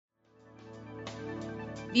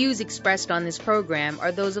Views expressed on this program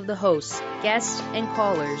are those of the hosts, guests, and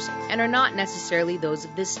callers, and are not necessarily those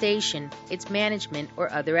of this station, its management, or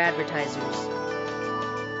other advertisers.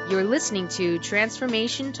 You're listening to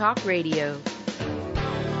Transformation Talk Radio.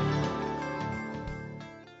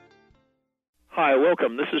 Hi,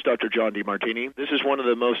 welcome. This is Dr. John DeMartini. This is one of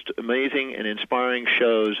the most amazing and inspiring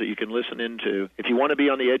shows that you can listen into. If you want to be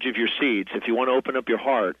on the edge of your seats, if you want to open up your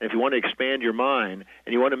heart, if you want to expand your mind,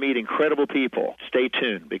 and you want to meet incredible people, stay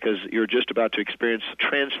tuned because you're just about to experience a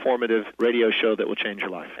transformative radio show that will change your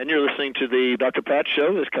life. And you're listening to the Dr. Pat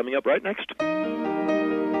Show that's coming up right next.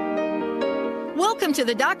 Welcome to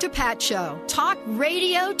the Dr. Pat Show. Talk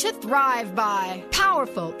radio to thrive by.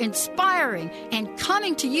 Powerful, inspiring, and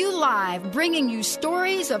coming to you live, bringing you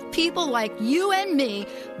stories of people like you and me,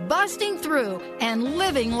 busting through and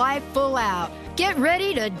living life full out. Get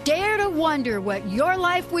ready to dare to wonder what your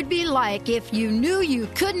life would be like if you knew you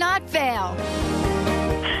could not fail.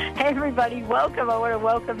 Hey, everybody, welcome. I want to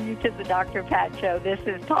welcome you to the Dr. Pat Show. This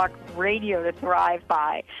is Talk Radio to Thrive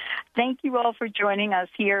By. Thank you all for joining us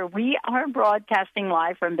here. We are broadcasting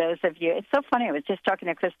live from those of you. It's so funny. I was just talking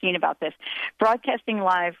to Christine about this. Broadcasting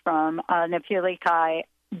live from Nafilikai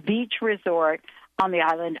Beach Resort on the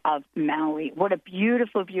island of Maui. What a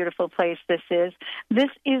beautiful, beautiful place this is.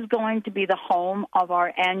 This is going to be the home of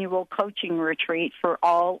our annual coaching retreat for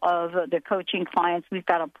all of the coaching clients. We've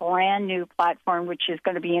got a brand new platform which is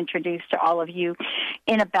going to be introduced to all of you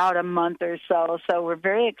in about a month or so. So we're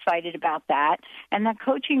very excited about that. And that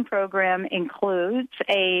coaching program includes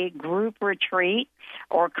a group retreat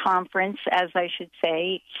or conference, as I should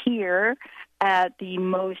say, here at the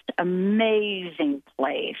most amazing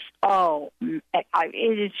place. Oh,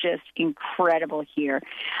 it is just incredible here.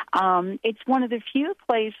 It's one of the few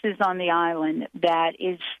places on the island that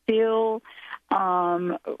is still,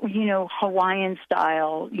 Hawaiian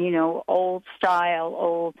style, old style,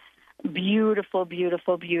 old, beautiful,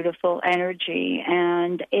 beautiful, beautiful energy.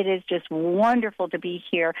 And it is just wonderful to be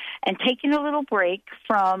here and taking a little break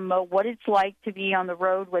from what it's like to be on the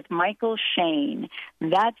road with Michael Shane.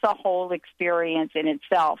 That's a whole experience in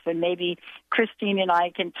itself. And maybe Christine and I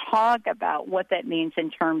can talk about what that means in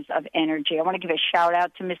terms of energy. I want to give a shout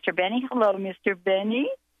out to Mr. Benny. Hello, Mr. Benny.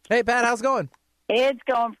 Hey, Pat, how's it going? It's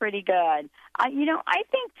going pretty good. I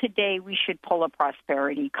think today we should pull a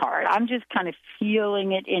prosperity card. I'm just kind of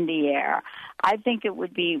feeling it in the air. I think it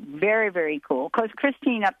would be very, very cool because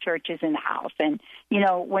Christine Upchurch is in the house. And,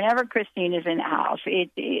 whenever Christine is in the house,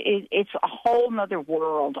 it's a whole nother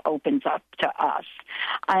world opens up to us.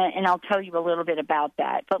 And I'll tell you a little bit about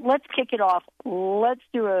that. But let's kick it off. Let's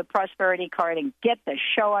do a prosperity card and get the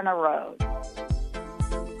show on the road.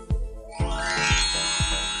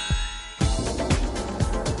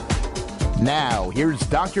 Now, here's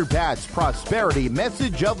Dr. Pat's prosperity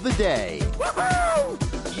message of the day. Woo-hoo!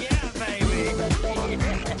 Yeah, baby.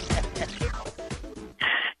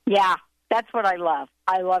 Yeah, that's what I love.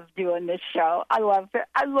 I love doing this show. I love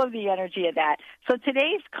the energy of that. So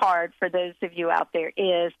today's card, for those of you out there,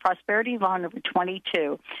 is Prosperity Law number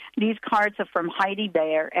 22. These cards are from Heidi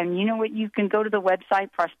Bayer, and you know what? You can go to the website,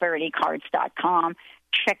 prosperitycards.com,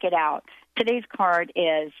 check it out. Today's card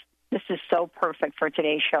is, this is so perfect for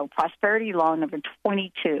today's show, Prosperity Law number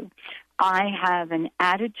 22. I have an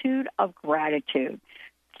attitude of gratitude.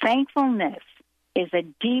 Thankfulness is a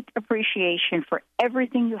deep appreciation for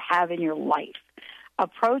everything you have in your life.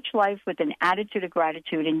 Approach life with an attitude of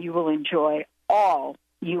gratitude, and you will enjoy all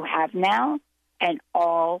you have now and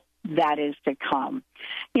all that is to come.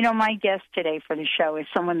 My guest today for the show is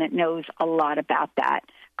someone that knows a lot about that.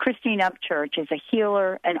 Christine Upchurch is a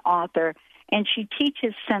healer, an author, and she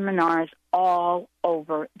teaches seminars all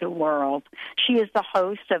over the world. She is the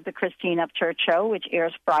host of the Christine Upchurch Show, which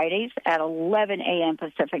airs Fridays at 11 a.m.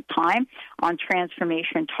 Pacific Time on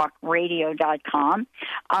TransformationTalkRadio.com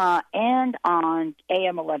and on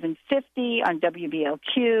AM 1150, on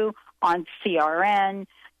WBLQ, on CRN,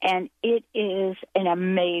 and it is an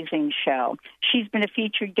amazing show. She's been a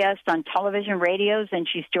featured guest on television, radios, and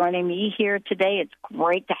she's joining me here today. It's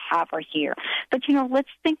great to have her here. But, let's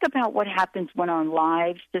think about what happens when our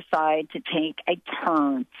lives decide to take a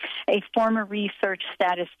turn. A former research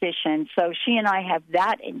statistician, so she and I have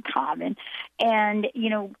that in common. And,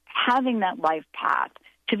 having that life path,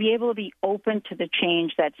 to be able to be open to the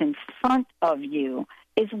change that's in front of you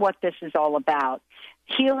is what this is all about.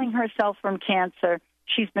 Healing herself from cancer,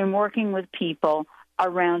 she's been working with people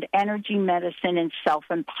around energy medicine and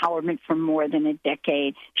self-empowerment for more than a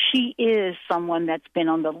decade. She is someone that's been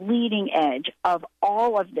on the leading edge of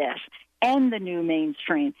all of this and the new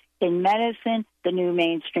mainstream in medicine, the new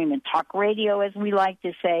mainstream in talk radio, as we like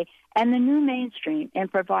to say, and the new mainstream in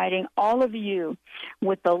providing all of you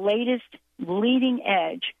with the latest leading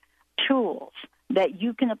edge tools that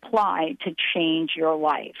you can apply to change your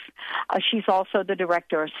life. She's also the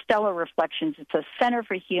director of Stellar Reflections. It's a center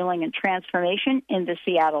for healing and transformation in the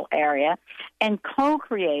Seattle area, and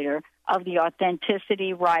co-creator of the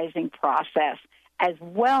Authenticity Rising process, as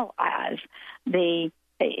well as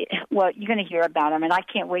well, you're going to hear about them, and I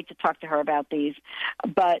can't wait to talk to her about these,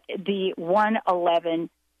 but the 111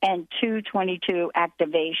 and 222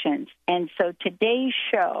 activations. And so today's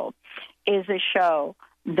show is a show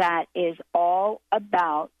that is all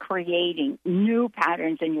about creating new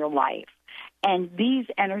patterns in your life. And these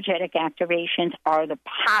energetic activations are the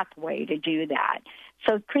pathway to do that.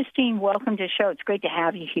 So, Christine, welcome to the show. It's great to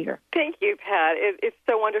have you here. Thank you, Pat. It's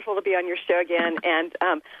so wonderful to be on your show again. And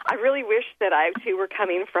I really wish that I, too, were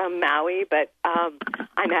coming from Maui, but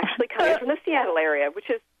I'm actually coming from the Seattle area, which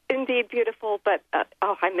is indeed beautiful, but,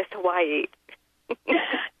 I miss Hawaii.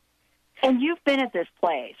 And you've been at this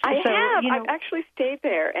place. I have. I've actually stayed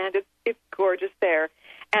there, and it's gorgeous there.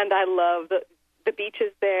 And I love the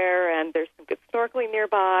beaches there, and there's some good snorkeling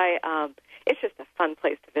nearby. It's just a fun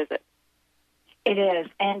place to visit. It is,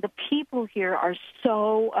 and the people here are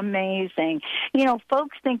so amazing. You know,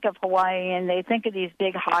 folks think of Hawaii and they think of these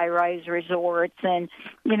big high-rise resorts, and,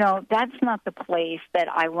 you know, that's not the place that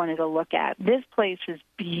I wanted to look at. This place is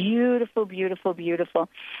beautiful, beautiful, beautiful,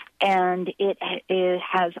 and it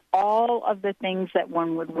has all of the things that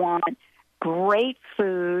one would want, great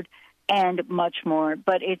food, and much more.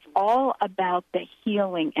 But it's all about the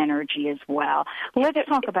healing energy as well. Let's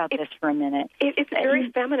talk about this for a minute. It's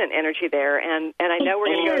very feminine energy there, and I know we're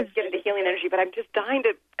going to get into healing energy, but I'm just dying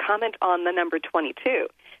to comment on the number 22,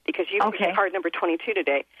 because you picked card number 22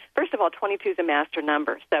 today. First of all, 22 is a master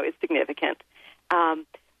number, so it's significant.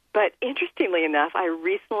 But interestingly enough, I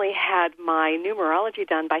recently had my numerology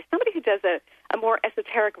done by somebody who does a more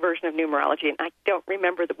esoteric version of numerology, and I don't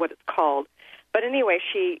remember what it's called. But anyway,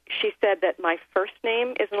 she said that my first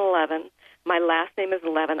name is an 11, my last name is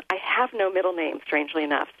 11. I have no middle name, strangely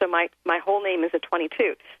enough, so my whole name is a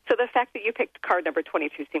 22. So the fact that you picked card number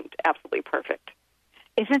 22 seemed absolutely perfect.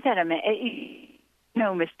 Isn't that amazing?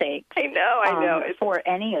 No mistakes. I know. For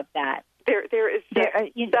any of that. There is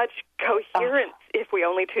such coherence if we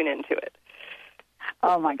only tune into it.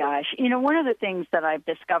 Oh, my gosh. You know, one of the things that I've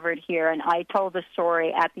discovered here, and I told the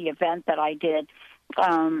story at the event that I did,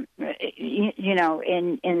 you know,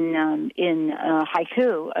 in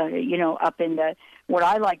haiku, you know, up in the, what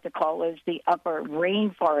I like to call is the upper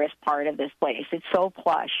rainforest part of this place. It's so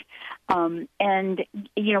plush. And,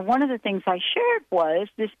 you know, one of the things I shared was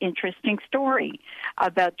this interesting story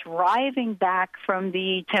about driving back from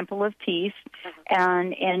the Temple of Peace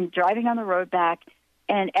and driving on the road back.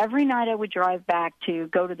 And every night I would drive back to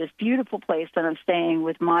go to this beautiful place that I'm staying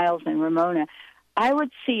with Miles and Ramona. I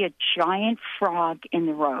would see a giant frog in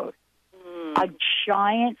the road, a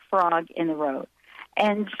giant frog in the road.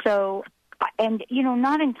 And so, and, you know,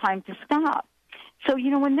 not in time to stop. So,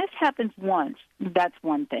 you know, when this happens once, that's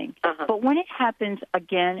one thing. But when it happens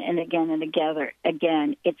again and again and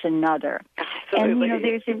again, it's another. Absolutely.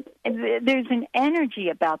 And, you know, there's an energy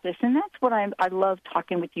about this, and that's what I love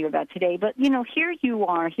talking with you about today. But, you know, here you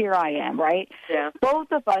are, here I am, right? Yeah.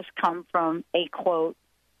 Both of us come from a, quote,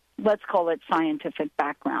 let's call it scientific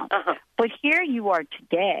background. But here you are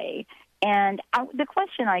today, and the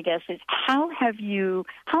question, I guess, is how has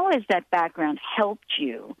that background helped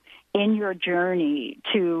you in your journey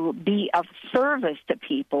to be of service to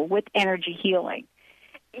people with energy healing?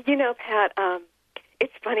 You know, Pat,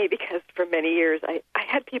 it's funny because for many years I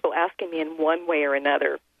had people asking me in one way or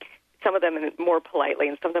another, some of them more politely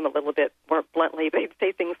and some of them a little bit more bluntly. They'd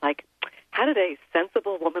say things like, how did a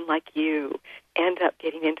sensible woman like you end up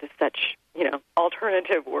getting into such, you know,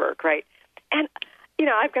 alternative work, right? And, you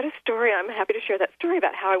know, I've got a story. I'm happy to share that story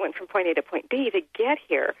about how I went from point A to point B to get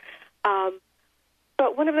here.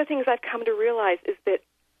 But one of the things I've come to realize is that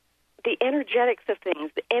the energetics of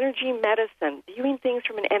things, the energy medicine, viewing things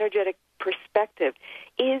from an energetic perspective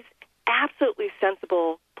is absolutely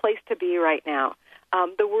sensible place to be right now.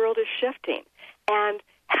 The world is shifting. And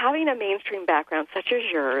having a mainstream background such as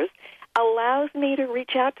yours allows me to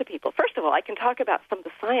reach out to people. First of all, I can talk about some of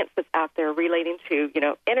the science that's out there relating to, you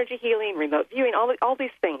know, energy healing, remote viewing, all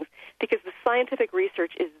these things, because the scientific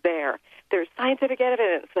research is there. There's scientific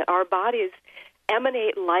evidence that our bodies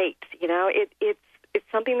emanate light. You know,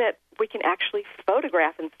 it's something that we can actually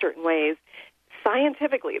photograph in certain ways.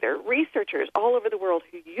 Scientifically, there are researchers all over the world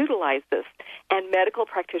who utilize this, and medical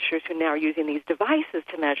practitioners who now are using these devices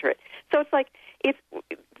to measure it. So it's like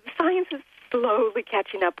science is slowly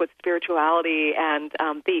catching up with spirituality and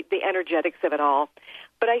the energetics of it all.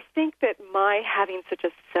 But I think that my having such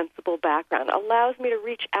a sensible background allows me to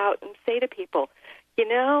reach out and say to people, you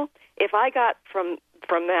know, if I got from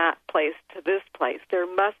that place to this place, there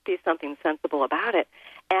must be something sensible about it.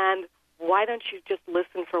 And why don't you just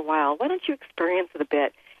listen for a while? Why don't you experience it a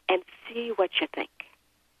bit and see what you think?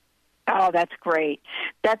 Oh, that's great.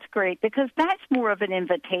 That's great, because that's more of an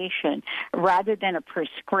invitation rather than a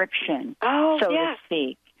prescription, to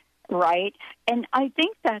speak, right? And I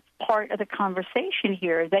think that's part of the conversation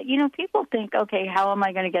here, that, you know, people think, okay, how am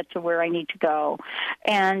I going to get to where I need to go?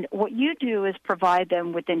 And what you do is provide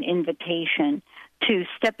them with an invitation to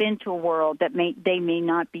step into a world that they may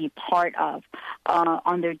not be part of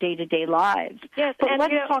on their day-to-day lives. Yes, but and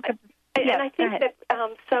let's talk about... And I think that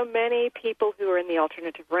so many people who are in the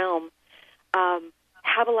alternative realm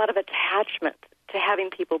have a lot of attachment to having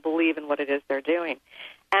people believe in what it is they're doing.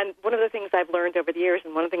 And one of the things I've learned over the years,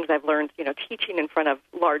 and one of the things I've learned, you know, teaching in front of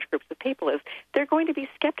large groups of people, is there are going to be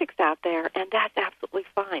skeptics out there, and that's absolutely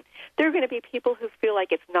fine. There are going to be people who feel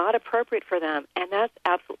like it's not appropriate for them, and that's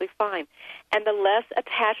absolutely fine. And the less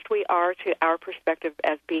attached we are to our perspective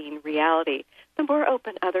as being reality, the more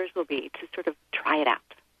open others will be to sort of try it out.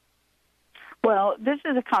 Well, this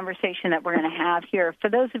is a conversation that we're going to have here.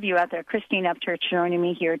 For those of you out there, Christine Upchurch joining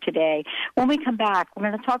me here today. When we come back, we're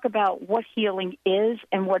going to talk about what healing is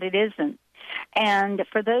and what it isn't. And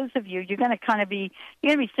for those of you, you're going to be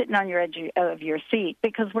sitting on your edge of your seat,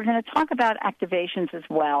 because we're going to talk about activations as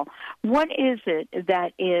well. What is it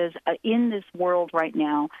that is in this world right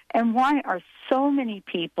now, and why are so many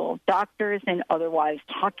people, doctors and otherwise,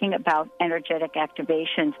 talking about energetic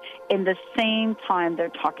activations in the same time they're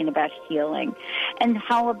talking about healing? And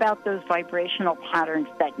how about those vibrational patterns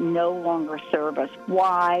that no longer serve us?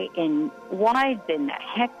 Why in the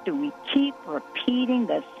heck do we keep repeating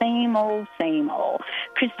the same old?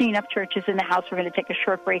 Christine Upchurch is in the house. We're going to take a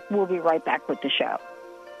short break. We'll be right back with the show.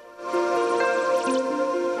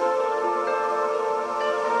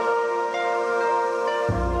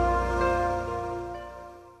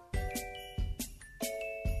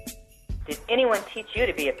 Did anyone teach you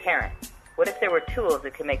to be a parent? What if there were tools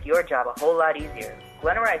that could make your job a whole lot easier?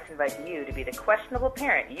 Glenna Rice invites you to be the questionable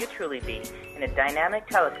parent you truly be in a dynamic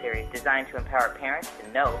teleseries designed to empower parents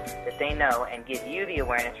to know that they know and give you the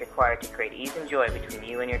awareness required to create ease and joy between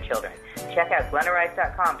you and your children. Check out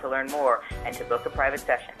GlennaRice.com to learn more and to book a private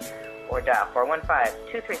session. Or dial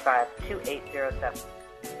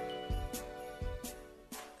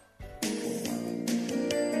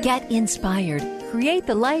 415-235-2807. Get inspired. Create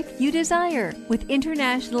the life you desire with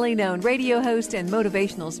internationally known radio host and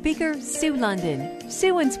motivational speaker, Sue London.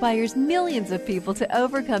 Sue inspires millions of people to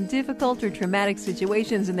overcome difficult or traumatic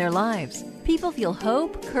situations in their lives. People feel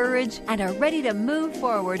hope, courage, and are ready to move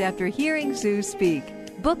forward after hearing Sue speak.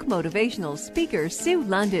 Book motivational speaker Sue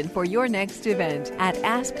London for your next event at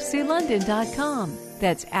AskSueLondon.com.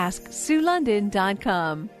 That's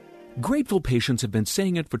AskSueLondon.com. Grateful patients have been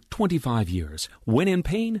saying it for 25 years. When in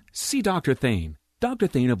pain, see Dr. Thane. Dr.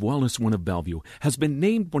 Thane of Wellness One of Bellevue has been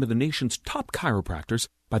named one of the nation's top chiropractors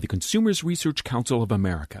by the Consumers Research Council of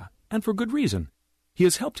America, and for good reason. He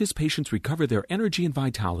has helped his patients recover their energy and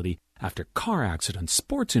vitality after car accidents,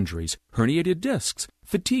 sports injuries, herniated discs,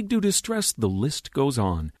 fatigue due to stress, the list goes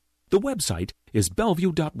on. The website is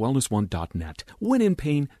bellevue.wellness1.net. When in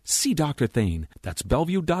pain, see Dr. Thane. That's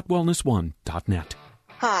bellevue.wellness1.net.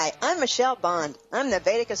 Hi, I'm Michelle Bond. I'm the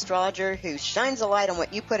Vedic astrologer who shines a light on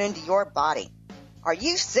what you put into your body. Are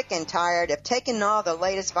you sick and tired of taking all the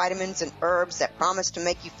latest vitamins and herbs that promise to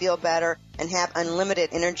make you feel better and have unlimited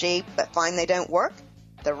energy but find they don't work?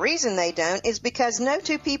 The reason they don't is because no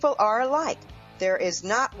two people are alike. There is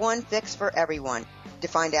not one fix for everyone. To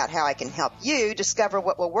find out how I can help you discover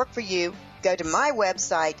what will work for you, go to my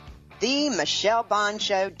website,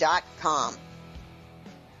 themichellebondshow.com.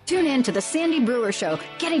 Tune in to The Sandy Brewer Show,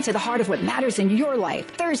 getting to the heart of what matters in your life.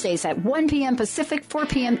 Thursdays at 1 p.m. Pacific, 4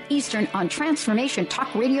 p.m. Eastern on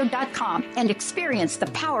TransformationTalkRadio.com, and experience the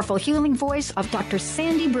powerful healing voice of Dr.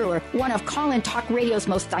 Sandy Brewer, one of Call-In Talk Radio's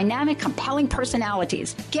most dynamic, compelling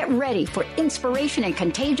personalities. Get ready for inspiration and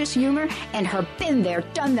contagious humor and her been there,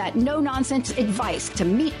 done that, no-nonsense advice to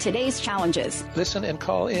meet today's challenges. Listen and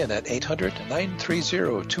call in at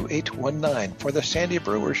 800-930-2819 for The Sandy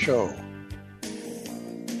Brewer Show.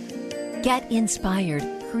 Get inspired.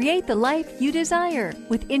 Create the life you desire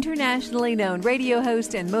with internationally known radio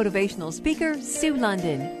host and motivational speaker, Sue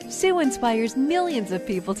London. Sue inspires millions of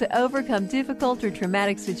people to overcome difficult or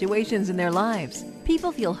traumatic situations in their lives.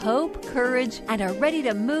 People feel hope, courage, and are ready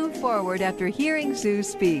to move forward after hearing Sue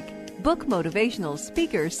speak. Book motivational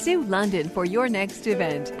speaker Sue London for your next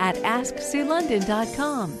event at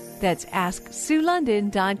AskSueLondon.com. That's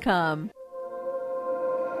AskSueLondon.com.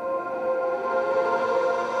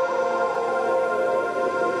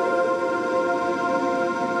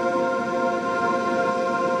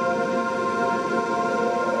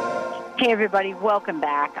 Hey, everybody, welcome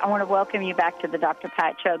back. I want to welcome you back to the Dr.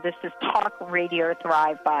 Pat Show. This is Talk Radio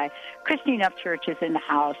Thrive by Christine Upchurch is in the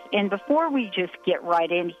house. And before we just get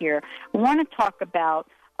right in here, I want to talk about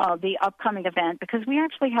the upcoming event because we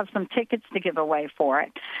actually have some tickets to give away for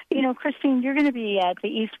it. You know, Christine, you're going to be at the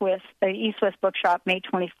East West Bookshop May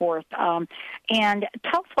 24th. And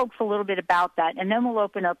tell folks a little bit about that, and then we'll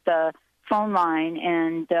open up the phone line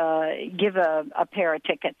and give a pair of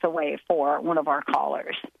tickets away for one of our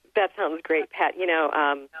callers. That sounds great, Pat. You know,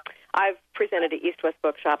 I've presented at East West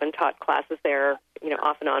Bookshop and taught classes there, you know,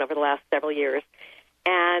 off and on over the last several years.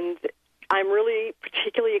 And I'm really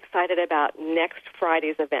particularly excited about next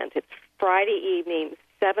Friday's event. It's Friday evening,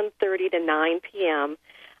 7:30 to 9 p.m.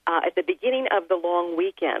 At the beginning of the long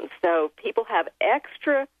weekend. So people have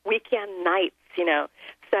extra weekend nights, you know.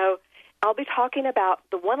 So I'll be talking about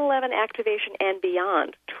the 111 activation and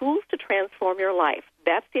beyond, tools to transform your life.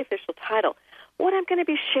 That's the official title. What I'm going to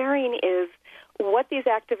be sharing is what these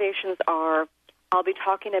activations are. I'll be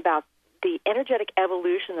talking about the energetic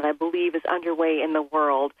evolution that I believe is underway in the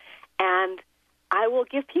world, and I will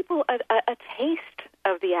give people a taste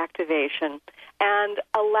of the activation and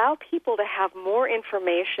allow people to have more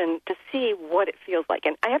information to see what it feels like.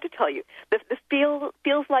 And I have to tell you, this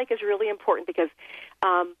feels like is really important because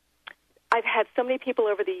I've had so many people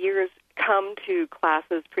over the years come to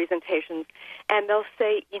classes, presentations, and they'll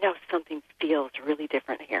say, you know, something feels really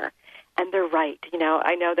different here. And they're right. You know,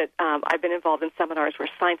 I know that I've been involved in seminars where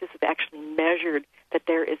scientists have actually measured that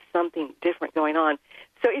there is something different going on.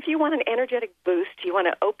 So if you want an energetic boost, you want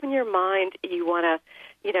to open your mind, you want to,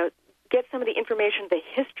 you know, get some of the information, the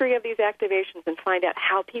history of these activations, and find out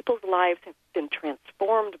how people's lives have been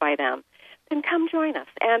transformed by them, then come join us.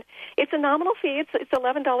 And it's a nominal fee. It's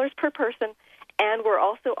 $11 per person. And we're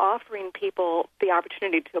also offering people the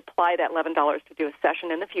opportunity to apply that $11 to do a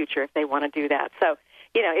session in the future if they want to do that. So,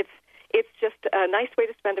 you know, it's just a nice way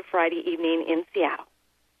to spend a Friday evening in Seattle.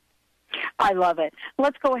 I love it.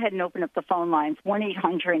 Let's go ahead and open up the phone lines,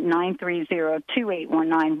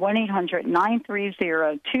 1-800-930-2819,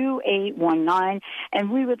 1-800-930-2819,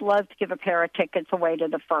 and we would love to give a pair of tickets away to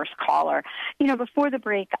the first caller. You know, before the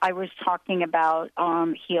break, I was talking about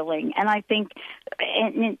healing, and I think,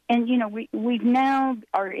 and you know, we now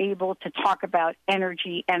are able to talk about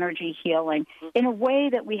energy healing in a way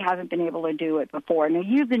that we haven't been able to do it before. Now,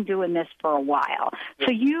 you've been doing this for a while,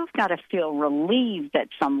 so you've got to feel relieved at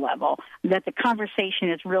some level that the conversation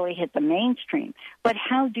has really hit the mainstream. But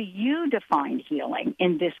how do you define healing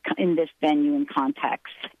in this venue and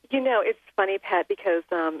context? You know, it's funny, Pat, because,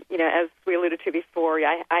 you know, as we alluded to before,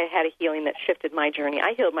 I had a healing that shifted my journey.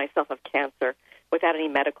 I healed myself of cancer without any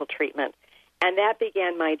medical treatment, and that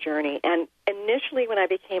began my journey. And initially when I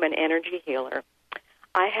became an energy healer,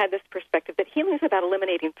 I had this perspective that healing is about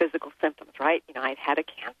eliminating physical symptoms, right? You know, I'd had a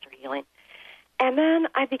cancer healing. And then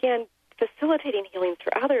I began facilitating healings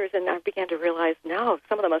for others, and I began to realize, no,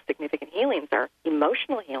 some of the most significant healings are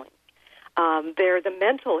emotional healings. They're the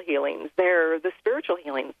mental healings. They're the spiritual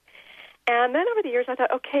healings. And then over the years, I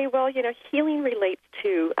thought, okay, well, you know, healing relates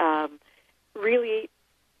to really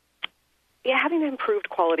having an improved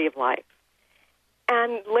quality of life.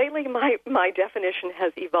 And lately, my definition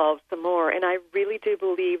has evolved some more, and I really do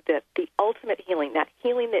believe that the ultimate healing, that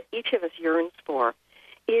healing that each of us yearns for,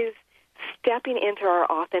 is stepping into our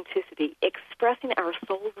authenticity, expressing our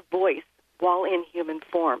soul's voice while in human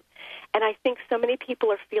form. And I think so many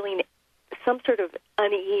people are feeling some sort of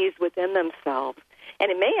unease within themselves,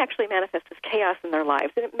 and it may actually manifest as chaos in their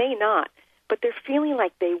lives, and it may not, but they're feeling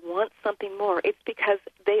like they want something more. It's because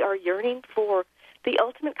they are yearning for the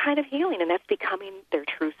ultimate kind of healing, and that's becoming their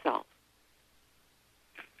true self.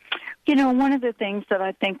 You know, one of the things that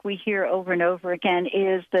I think we hear over and over again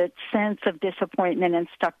is the sense of disappointment and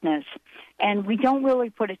stuckness. And we don't really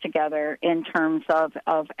put it together in terms of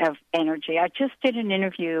energy. I just did an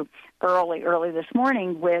interview early this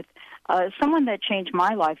morning with someone that changed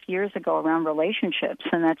my life years ago around relationships,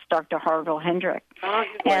 and that's Dr. Harville Hendrick. Oh,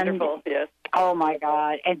 he's wonderful, yes. Oh, my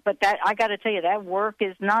God. But that, I got to tell you, that work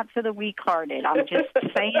is not for the weak-hearted. I'm just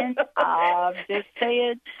saying.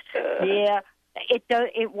 Yeah,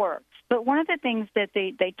 it works. But one of the things that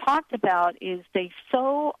they talked about is they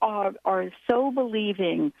are so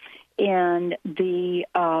believing in the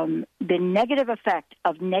negative effect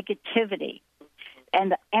of negativity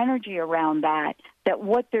and the energy around that that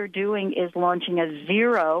what they're doing is launching a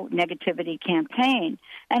zero negativity campaign.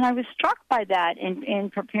 And I was struck by that in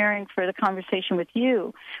preparing for the conversation with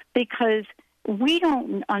you, because we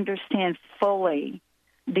don't understand fully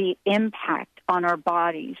the impact on our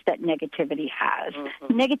bodies that negativity has.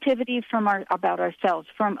 Mm-hmm. Negativity about ourselves,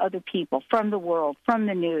 from other people, from the world, from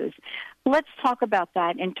the news. Let's talk about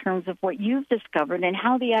that in terms of what you've discovered and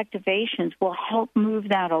how the activations will help move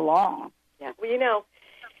that along. Yeah, well,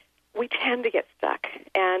 we tend to get stuck,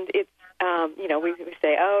 and it's, we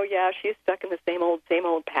say, oh, yeah, she's stuck in the same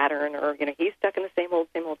old pattern, or, he's stuck in the same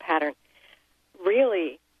old pattern.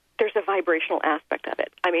 Really, there's a vibrational aspect of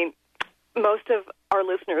it. I mean, most of our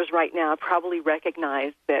listeners right now probably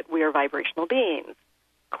recognize that we are vibrational beings.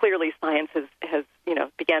 Clearly, science has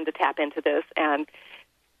began to tap into this, and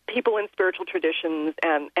people in spiritual traditions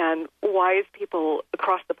and wise people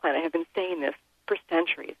across the planet have been saying this for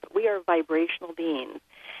centuries. We are vibrational beings,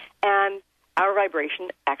 and our vibration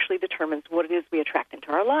actually determines what it is we attract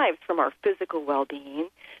into our lives, from our physical well-being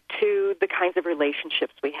to the kinds of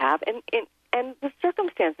relationships we have and the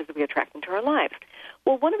circumstances that we attract into our lives.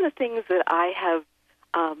 Well, one of the things that I have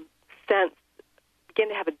sensed, begin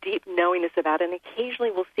to have a deep knowingness about, and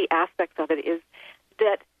occasionally we'll see aspects of it, is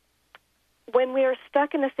that when we are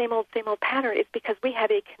stuck in the same old pattern, it's because we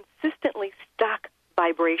have a consistently stuck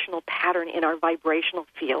vibrational pattern in our vibrational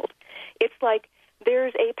field. It's like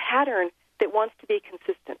there's a pattern that wants to be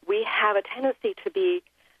consistent. We have a tendency to be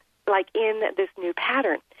like in this new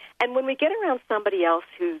pattern. And when we get around somebody else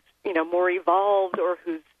who's, more evolved, or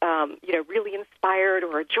who's, really inspired,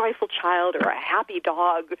 or a joyful child, or a happy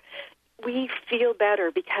dog, we feel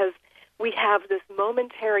better because we have this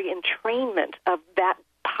momentary entrainment of that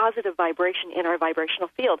positive vibration in our vibrational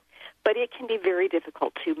field. But it can be very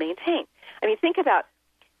difficult to maintain. I mean, think about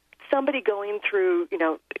somebody going through,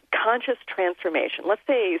 conscious transformation. Let's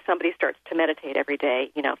say somebody starts to meditate every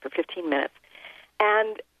day, for 15 minutes.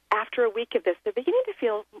 And after a week of this, they're beginning to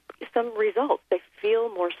feel some results. They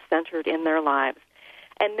feel more centered in their lives.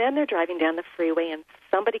 And then they're driving down the freeway, and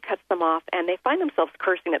somebody cuts them off, and they find themselves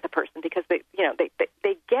cursing at the person because they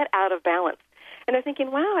get out of balance. And they're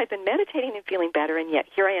thinking, wow, I've been meditating and feeling better, and yet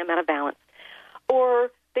here I am out of balance.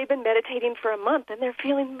 Or they've been meditating for a month, and they're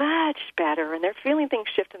feeling much better, and they're feeling things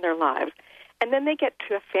shift in their lives. And then they get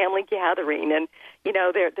to a family gathering, and,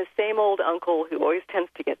 they're the same old uncle who always tends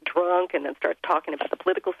to get drunk and then starts talking about the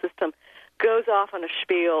political system, goes off on a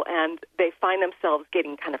spiel, and they find themselves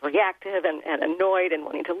getting kind of reactive and annoyed and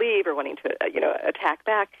wanting to leave or wanting to, attack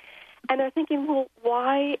back. And they're thinking, well,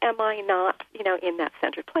 why am I not, in that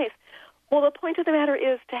centered place? Well, the point of the matter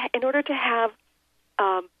is, in order to have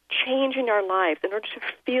change in our lives, in order to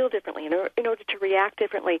feel differently, in order to react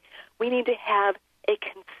differently, we need to have a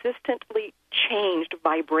consistently changed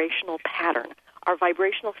vibrational pattern. Our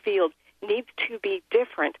vibrational field needs to be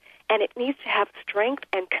different, and it needs to have strength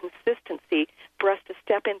and consistency for us to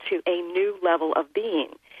step into a new level of being.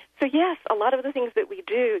 So yes, a lot of the things that we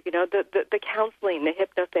do, the counseling, the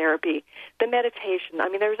hypnotherapy, the meditation, I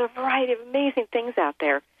mean, there's a variety of amazing things out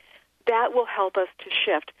there that will help us to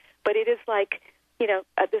shift. But it is like,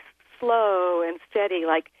 this slow and steady,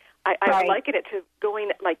 like I liken it to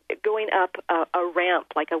going up a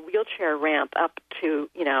ramp, like a wheelchair ramp up to,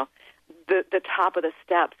 the top of the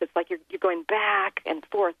steps. It's like you're going back and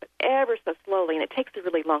forth, but ever so slowly, and it takes a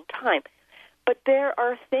really long time. But there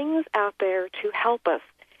are things out there to help us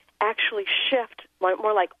actually shift,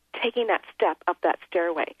 more like taking that step up that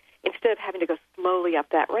stairway instead of having to go slowly up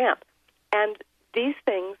that ramp. And these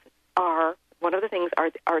things are, one of the things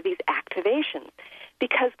are these activations,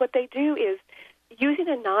 because what they do is, using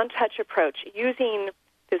a non-touch approach, using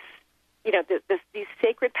this, these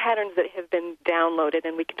sacred patterns that have been downloaded,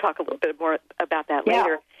 and we can talk a little bit more about that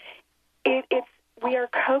later. We are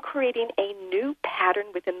co-creating a new pattern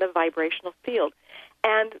within the vibrational field,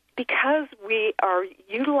 and because we are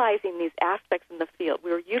utilizing these aspects in the field,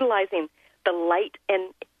 we are utilizing the light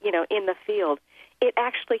and in the field. It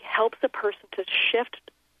actually helps a person to shift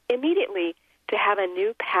immediately to have a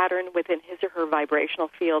new pattern within his or her vibrational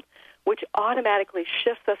field, which automatically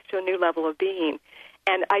shifts us to a new level of being.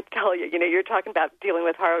 And I tell you, you're talking about dealing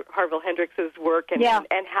with Harville Hendrix's work and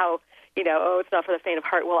how, it's not for the faint of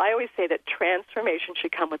heart. Well, I always say that transformation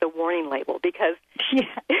should come with a warning label because,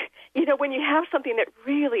 when you have something that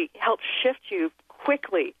really helps shift you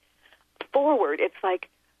quickly forward, it's like,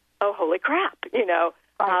 oh, holy crap,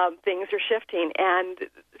 things are shifting. And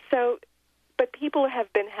so, but people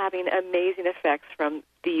have been having amazing effects from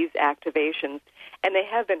these activations, and they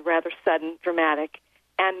have been rather sudden, dramatic,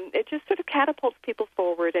 and it just sort of catapults people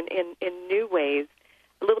forward in new ways,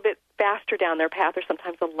 a little bit faster down their path, or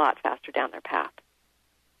sometimes a lot faster down their path.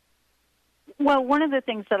 Well, one of the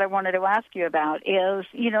things that I wanted to ask you about is,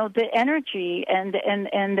 the energy and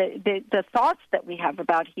the thoughts that we have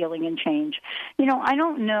about healing and change. I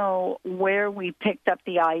don't know where we picked up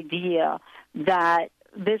the idea that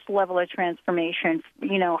this level of transformation,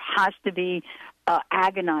 has to be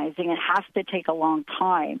agonizing. It has to take a long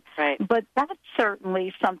time. Right. But that's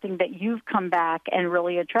certainly something that you've come back and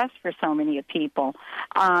really addressed for so many people.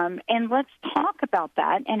 And let's talk about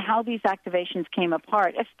that and how these activations came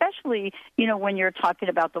apart, especially, when you're talking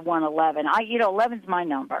about the 111. 11's my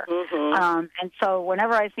number. Mm-hmm. And so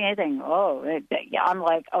whenever I see anything, I'm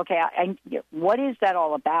like, okay, what is that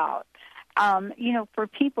all about? For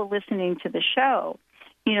people listening to the show,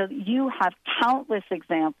 you have countless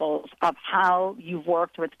examples of how you've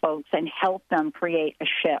worked with folks and helped them create a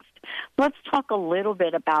shift. Let's talk a little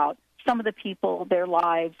bit about some of the people, their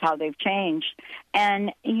lives, how they've changed.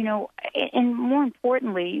 And, and more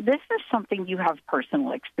importantly, this is something you have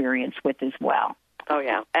personal experience with as well. Oh,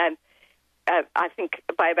 yeah. And I think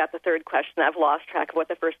by about the third question, I've lost track of what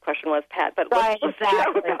the first question was, Pat. But let's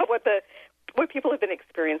talk about what people have been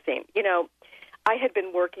experiencing. I had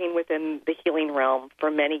been working within the healing realm for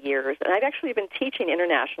many years, and I'd actually been teaching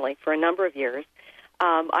internationally for a number of years.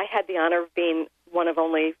 I had the honor of being one of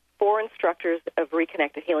only 4 instructors of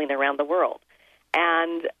reconnected healing around the world.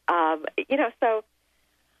 And, so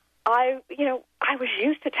I was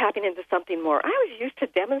used to tapping into something more. I was used to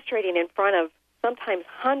demonstrating in front of sometimes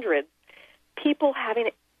hundreds people having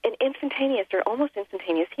an instantaneous or almost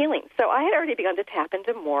instantaneous healing. So I had already begun to tap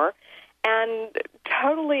into more and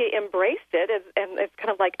totally embraced it, and it's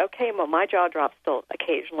kind of like, okay, well, my jaw drops still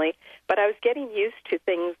occasionally, but I was getting used to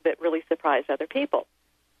things that really surprised other people.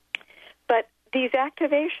 But these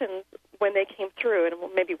activations, when they came through, and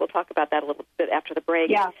maybe we'll talk about that a little bit after the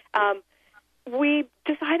break, we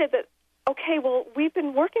decided that, okay, well, we've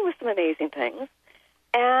been working with some amazing things,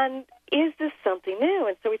 and is this something new?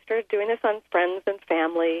 And so we started doing this on friends and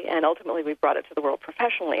family, and ultimately we brought it to the world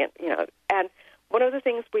professionally, and one of the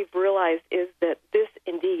things we've realized is that this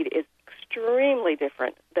indeed is extremely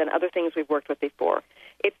different than other things we've worked with before.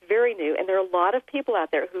 It's very new, and there are a lot of people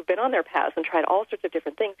out there who've been on their paths and tried all sorts of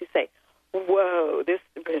different things who say, whoa, this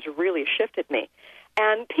has really shifted me.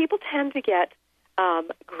 And people tend to get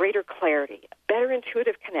greater clarity, better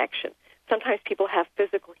intuitive connection. Sometimes people have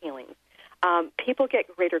physical healings. People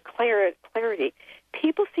get greater clarity.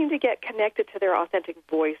 People seem to get connected to their authentic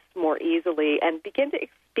voice more easily and begin to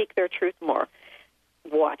speak their truth more.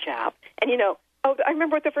 Watch out. And, I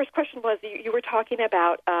remember what the first question was. You were talking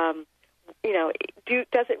about, does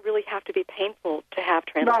it really have to be painful to have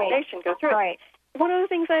transformation go through? Right. One of the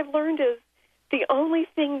things I've learned is the only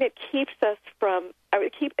thing that keeps us from,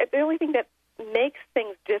 the only thing that makes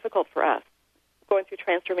things difficult for us going through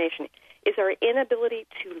transformation is our inability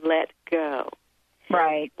to let go.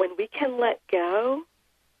 Right. When we can let go,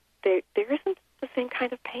 there isn't the same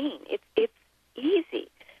kind of pain. It's easy.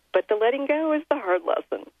 But the letting go is the hard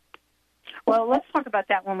lesson. Well, let's talk about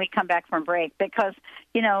that when we come back from break because,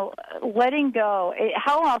 letting go.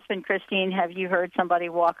 How often, Christine, have you heard somebody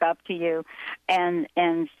walk up to you and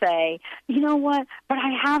say, you know what, but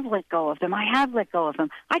I have let go of them. I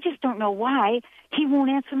just don't know why he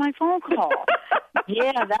won't answer my phone call.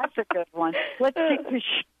 Yeah, that's a good one. Let's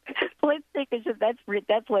take a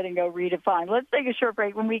that's letting go redefined. Let's take a short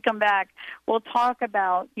break. When we come back, we'll talk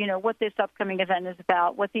about, what this upcoming event is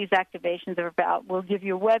about, what these activations are about. We'll give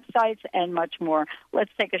you websites and much more.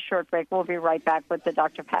 Let's take a short break. We'll be right back with the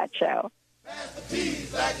Dr. Pat Show.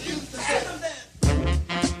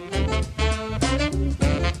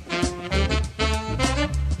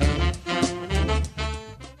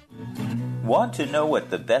 Want to know what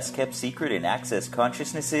the best-kept secret in Access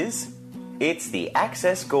Consciousness is? It's the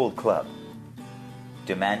Access Gold Club.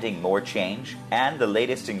 Demanding more change and the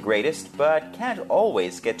latest and greatest, but can't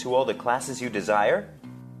always get to all the classes you desire?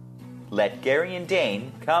 Let Gary and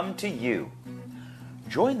Dane come to you.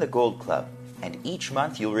 Join the Gold Club, and each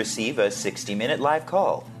month you'll receive a 60-minute live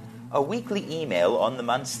call, a weekly email on the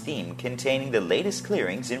month's theme containing the latest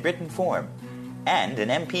clearings in written form, and an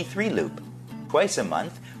MP3 loop. Twice a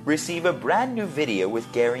month, receive a brand new video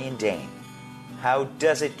with Gary and Dane. How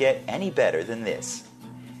does it get any better than this?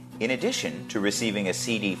 In addition to receiving a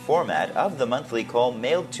CD format of the monthly call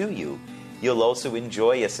mailed to you, you'll also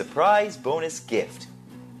enjoy a surprise bonus gift.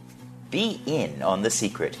 Be in on the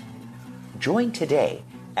secret. Join today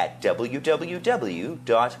at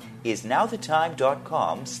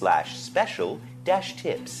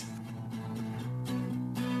www.isnowthetime.com/special-tips.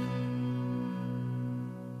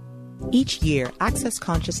 Each year, Access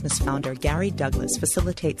Consciousness founder Gary Douglas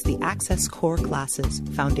facilitates the Access Core classes,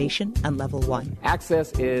 Foundation and Level 1.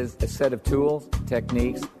 Access is a set of tools,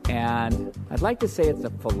 techniques, and I'd like to say it's a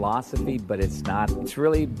philosophy, but it's not. It's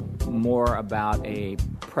really more about a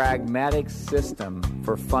pragmatic system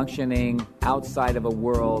for functioning outside of a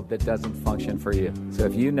world that doesn't function for you. So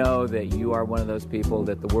if you know that you are one of those people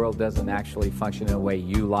that the world doesn't actually function in a way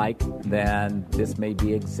you like, then this may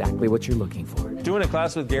be exactly what you're looking for. Doing a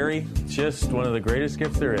class with Gary, just one of the greatest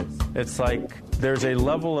gifts there is. It's like there's a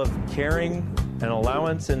level of caring and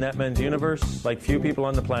allowance in that men's universe like few people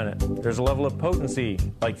on the planet. There's a level of potency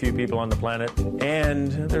like few people on the planet.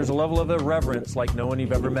 And there's a level of irreverence like no one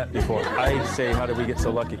you've ever met before. I say, how did we get so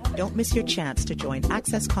lucky? Don't miss your chance to join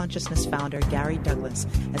Access Consciousness founder Gary Douglas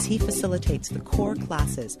as he facilitates the core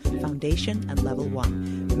classes, Foundation and Level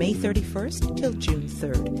 1, May 31st till June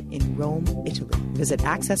 3rd in Rome, Italy. Visit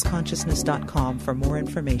accessconsciousness.com for more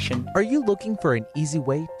information. Are you looking for an easy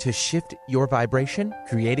way to shift your vibration,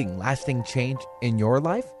 creating lasting change in your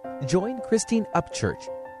life? Join Christine Upchurch,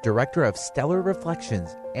 Director of Stellar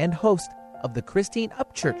Reflections and host of the Christine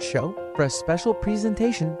Upchurch Show, for a special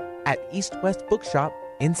presentation at East West Bookshop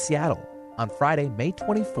in Seattle on Friday, May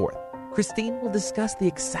 24th. Christine will discuss the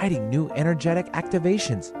exciting new energetic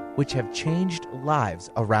activations which have changed lives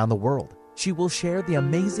around the world. She will share the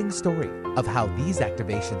amazing story of how these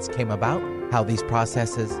activations came about, how these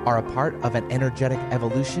processes are a part of an energetic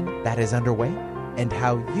evolution that is underway, and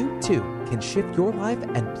how you too can shift your life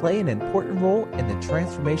and play an important role in the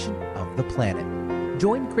transformation of the planet.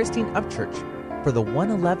 Join Christine Upchurch for the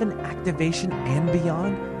 111 Activation and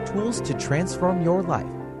Beyond Tools to Transform Your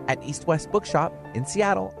Life at East West Bookshop in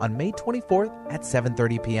Seattle on May 24th at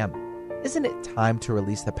 7:30 p.m. Isn't it time to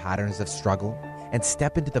release the patterns of struggle and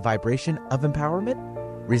step into the vibration of empowerment?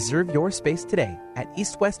 Reserve your space today at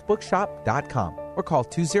eastwestbookshop.com or call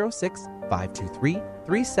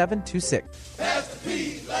 206-523-3726. Pass the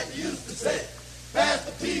peas like you used to say. Pass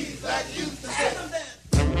the peas like you used to say.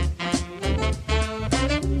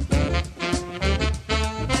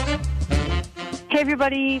 Hey,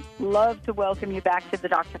 everybody. Love to welcome you back to the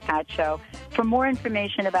Dr. Pat Show. For more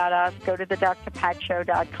information about us, go to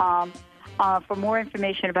thedrpatshow.com. For more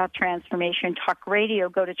information about Transformation Talk Radio,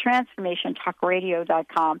 go to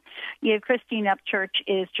transformationtalkradio.com. Christine Upchurch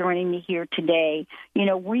is joining me here today.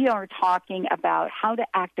 We are talking about how to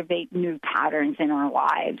activate new patterns in our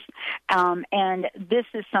lives. And this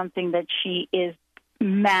is something that she is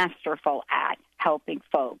masterful at, helping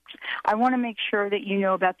folks. I want to make sure that you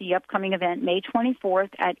know about the upcoming event, May 24th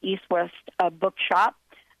at East West Bookshop.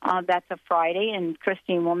 That's a Friday, and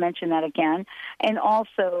Christine will mention that again. And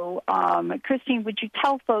also, Christine, would you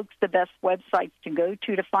tell folks the best websites to go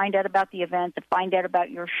to find out about the event, to find out about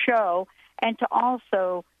your show, and to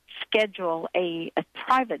also schedule a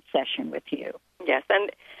private session with you? Yes,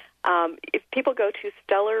 and if people go to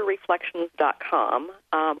stellarreflections.com,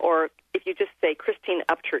 or if you just say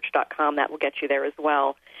christineupchurch.com, that will get you there as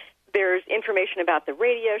well. There's information about the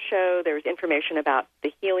radio show. There's information about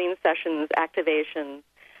the healing sessions, activations,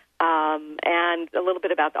 and a little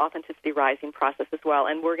bit about the Authenticity Rising process as well.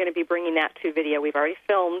 And we're going to be bringing that to video. We've already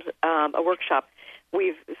filmed a workshop.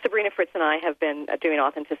 Sabrina Fritz and I have been doing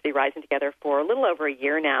Authenticity Rising together for a little over a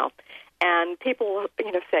year now. And people,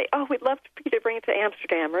 say, "Oh, we'd love for you to bring it to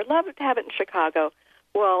Amsterdam, or love to have it in Chicago."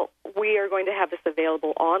 Well, we are going to have this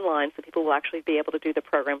available online, so people will actually be able to do the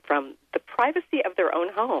program from the privacy of their own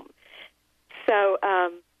home. So,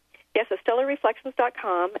 yes, so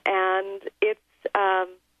stellarreflections.com, and it's.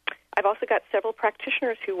 I've also got several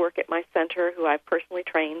practitioners who work at my center who I've personally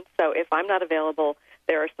trained. So if I'm not available,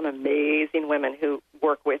 there are some amazing women who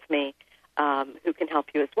work with me who can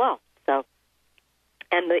help you as well. So,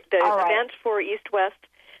 and the event for East West,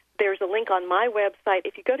 there's a link on my website.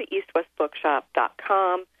 If you go to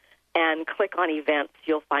eastwestbookshop.com and click on events,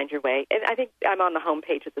 you'll find your way. And I think I'm on the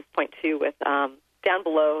homepage at this point, too, with down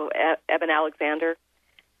below Eben Alexander.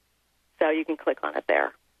 So you can click on it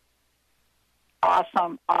there.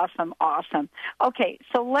 Awesome. Okay,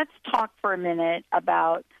 so let's talk for a minute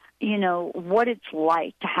about, what it's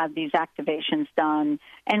like to have these activations done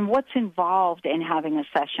and what's involved in having a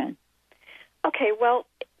session. Okay, well,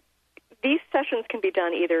 these sessions can be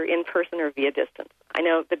done either in person or via distance. I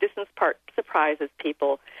know the distance part surprises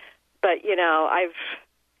people, but,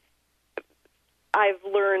 I've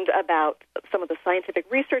learned about some of the scientific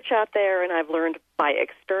research out there, and I've learned by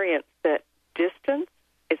experience that distance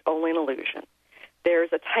is only an illusion.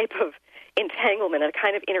 There's a type of entanglement, a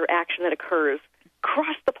kind of interaction that occurs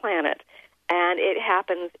across the planet, and it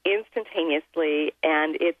happens instantaneously,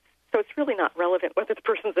 and it's really not relevant whether the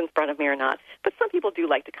person's in front of me or not. But some people do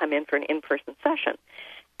like to come in for an in-person session.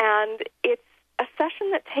 And it's a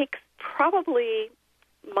session that takes probably,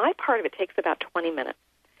 my part of it takes about 20 minutes.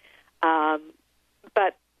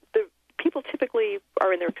 But the people typically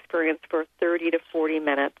are in their experience for 30 to 40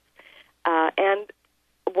 minutes. And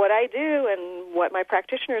what I do and what my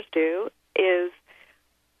practitioners do is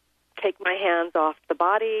take my hands off the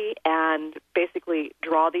body and basically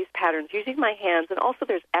draw these patterns using my hands. And also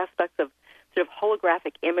there's aspects of sort of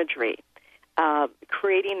holographic imagery,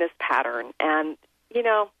 creating this pattern. And, you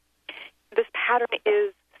know, this pattern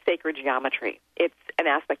is sacred geometry. It's an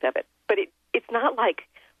aspect of it. But it's not like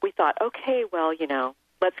we thought, okay, well, you know,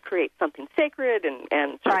 let's create something sacred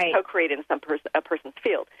and sort of co-create in a person's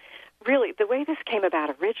field. Really, the way this came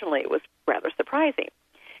about originally was rather surprising.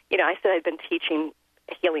 You know, I said I'd been teaching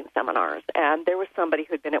healing seminars, and there was somebody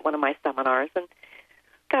who had been at one of my seminars, and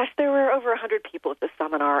gosh, there were over 100 people at the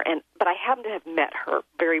seminar, but I happened to have met her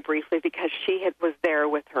very briefly because she was there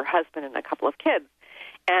with her husband and a couple of kids.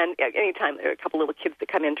 And anytime there are a couple little kids that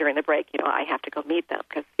come in during the break, you know, I have to go meet them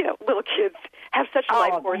because, you know, little kids have such a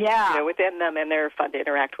life force, you know, within them, and they're fun to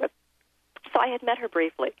interact with. So I had met her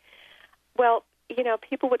briefly. Well, you know,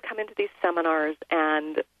 people would come into these seminars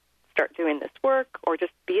and start doing this work or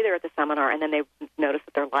just be there at the seminar, and then they notice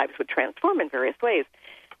that their lives would transform in various ways.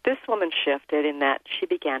 This woman shifted in that she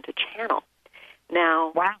began to channel.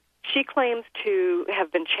 Now, she claims to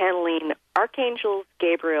have been channeling archangels,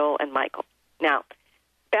 Gabriel, and Michael. Now,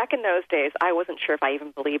 back in those days, I wasn't sure if I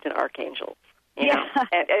even believed in archangels. You know?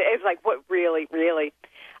 And it's like, what, really?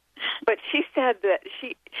 But she said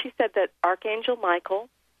that Archangel Michael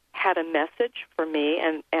had a message for me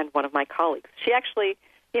and one of my colleagues. She actually,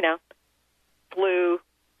 you know, flew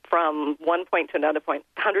from one point to another point,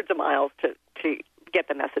 hundreds of miles to get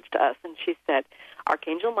the message to us. And she said,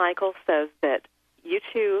 Archangel Michael says that you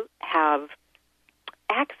two have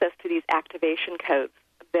access to these activation codes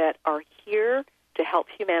that are here to help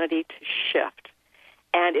humanity to shift.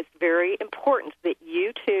 And it's very important that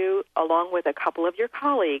you two, along with a couple of your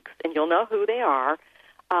colleagues, and you'll know who they are,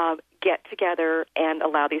 get together and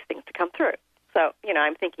allow these things to come through. So, you know,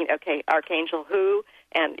 I'm thinking, okay, Archangel who,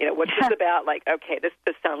 and, you know, what's this about? Like, okay, this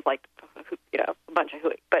sounds like, you know, a bunch of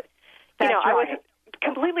hooey. But, you know, I wasn't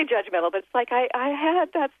completely judgmental, but it's like I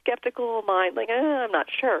had that skeptical mind, like, I'm not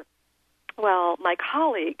sure. Well, my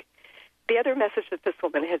colleague, the other message that this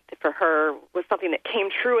woman had for her was something that came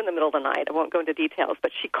true in the middle of the night. I won't go into details,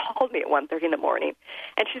 but she called me at 1:30 in the morning,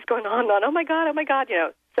 and she's going on, oh, my God, you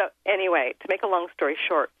know. So anyway, to make a long story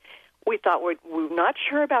short, we thought we're not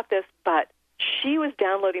sure about this, but she was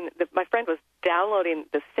my friend was downloading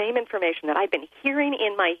the same information that I'd been hearing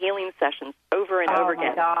in my healing sessions over and over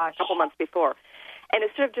again a couple months before. And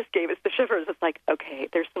it sort of just gave us the shivers. It's like, okay,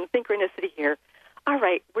 there's some synchronicity here. All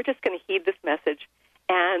right, we're just going to heed this message.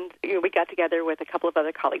 And you know, we got together with a couple of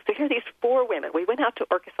other colleagues. So here are these 4 women. We went out to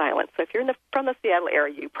Orcas Island. So if you're from the Seattle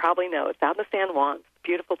area, you probably know it's out in the San Juan. It's a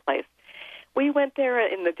beautiful place. We went there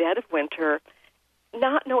in the dead of winter,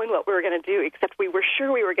 not knowing what we were going to do, except we were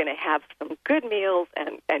sure we were going to have some good meals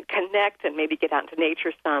and connect and maybe get out into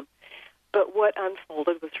nature some. But what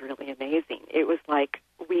unfolded was really amazing. It was like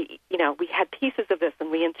we had pieces of this, and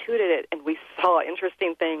we intuited it, and we saw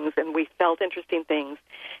interesting things, and we felt interesting things,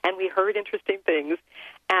 and we heard interesting things.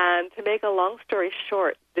 And to make a long story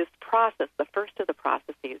short, this process, the first of the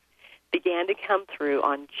processes, began to come through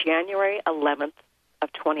on January 11th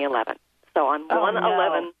of 2011. So on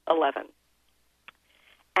 1/11/11.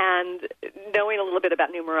 And knowing a little bit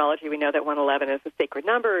about numerology, we know that 111 is a sacred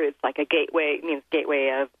number. It's like a gateway. It means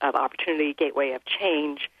gateway of opportunity, gateway of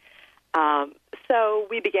change. So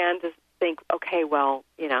we began to think, okay, well,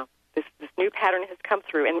 you know, this new pattern has come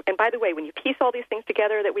through. And by the way, when you piece all these things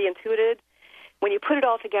together that we intuited, when you put it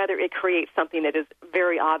all together, it creates something that is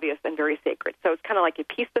very obvious and very sacred. So it's kind of like you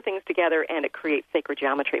piece the things together and it creates sacred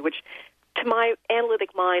geometry, which to my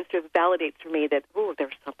analytic mind sort of validates for me that, ooh,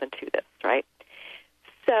 there's something to this, right?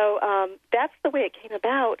 So that's the way it came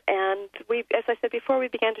about, and we, as I said before, we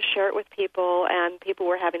began to share it with people, and people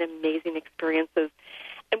were having amazing experiences,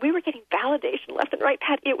 and we were getting validation left and right,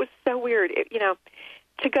 Pat. It was so weird,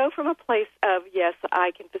 to go from a place of, yes,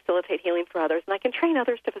 I can facilitate healing for others, and I can train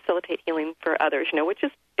others to facilitate healing for others, which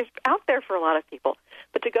is out there for a lot of people,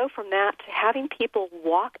 but to go from that to having people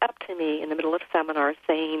walk up to me in the middle of seminars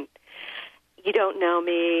saying, you don't know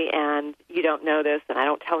me, and you don't know this, and I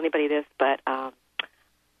don't tell anybody this, but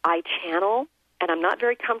I channel, and I'm not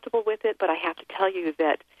very comfortable with it, but I have to tell you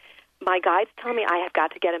that my guides tell me I have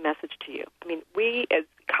got to get a message to you. I mean, we as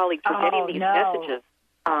colleagues were getting these messages.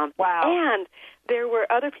 Wow. And there were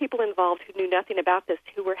other people involved who knew nothing about this,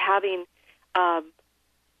 who were having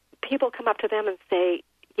people come up to them and say,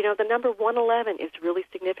 the number 111 is really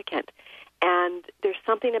significant. and there's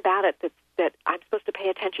something about it that I'm supposed to pay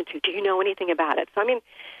attention to. Do you know anything about it? So, I mean,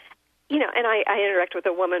 you know, and I interact with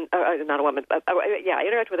a woman, not a woman, I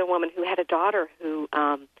interact with a woman who had a daughter who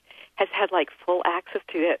has had, like, full access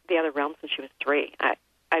to the other realm since she was 3.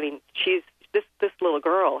 I mean, this little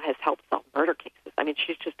girl has helped solve murder cases. I mean,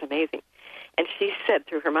 she's just amazing. And she said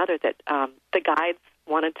through her mother that the guides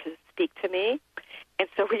wanted to speak to me, and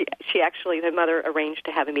so the mother arranged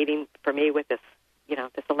to have a meeting for me with this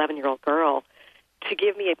 11-year-old girl to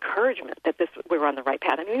give me encouragement that we were on the right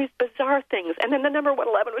path. I mean, these bizarre things. And then the number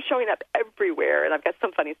 111 was showing up everywhere, and I've got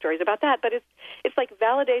some funny stories about that. But it's like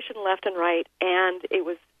validation left and right, and it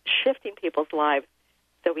was shifting people's lives,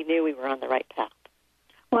 so we knew we were on the right path.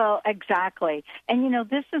 Well, exactly. And, you know,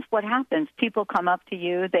 this is what happens. People come up to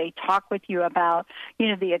you. They talk with you about, you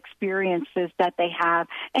know, the experiences that they have.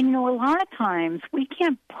 And, you know, a lot of times we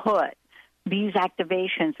can't put these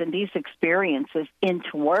activations and these experiences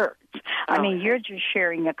into words. I mean, you're just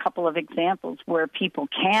sharing a couple of examples where people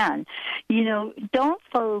can. You know, don't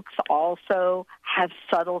folks also have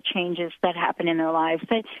subtle changes that happen in their lives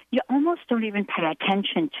that you almost don't even pay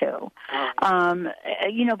attention to?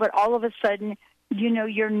 You know, but all of a sudden, you know,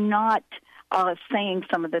 you're not saying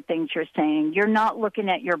some of the things you're saying. You're not looking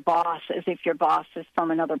at your boss as if your boss is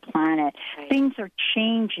from another planet. Right. Things are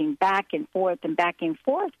changing back and forth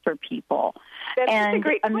for people. That's a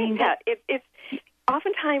great point, Pat. It's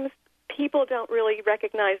oftentimes people don't really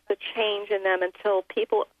recognize the change in them until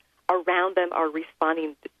people around them are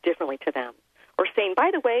responding differently to them, or saying,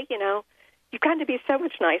 by the way, you know, you've gotten to be so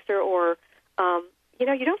much nicer, or you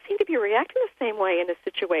know, you don't seem to be reacting the same way in this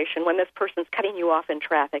situation when this person's cutting you off in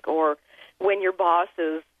traffic, or when your boss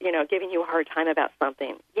is, you know, giving you a hard time about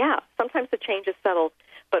something. Yeah, sometimes the change is subtle,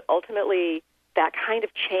 but ultimately that kind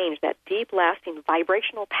of change, that deep, lasting,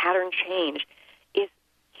 vibrational pattern change, is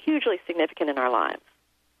hugely significant in our lives.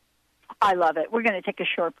 I love it. We're going to take a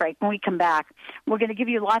short break. When we come back, we're going to give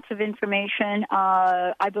you lots of information.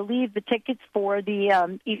 I believe the tickets for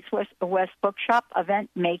the East-West Bookshop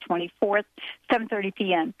event, May 24th, 7:30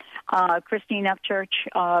 p.m. Christine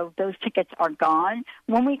Upchurch, those tickets are gone.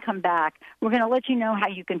 When we come back, we're going to let you know how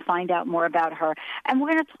you can find out more about her. And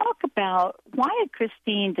we're going to talk about why did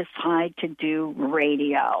Christine decide to do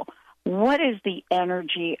radio? What is the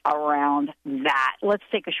energy around that? Let's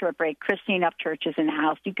take a short break. Christine Upchurch is in the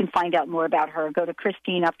house. You can find out more about her. Go to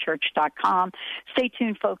ChristineUpchurch.com. Stay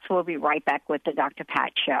tuned, folks. We'll be right back with the Dr.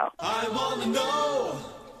 Pat Show. I want to know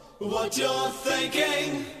what you're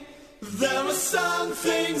thinking. There are some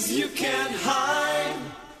things you can't hide.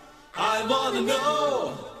 I want to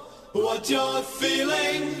know what you're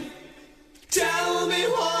feeling. Tell me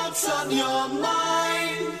what's on your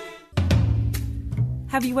mind.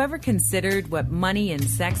 Have you ever considered what money and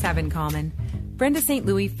sex have in common? Brenda St.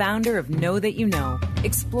 Louis, founder of Know That You Know,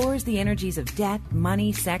 explores the energies of debt,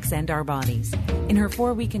 money, sex, and our bodies. In her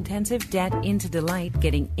 4-week intensive Debt into Delight,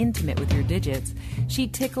 Getting Intimate with Your Digits, she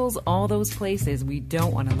tickles all those places we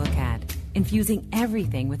don't want to look at, infusing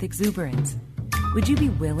everything with exuberance. Would you be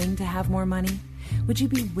willing to have more money? Would you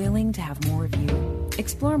be willing to have more of you?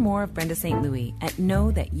 Explore more of Brenda St. Louis at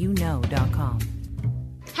knowthatyouknow.com.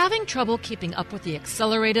 Having trouble keeping up with the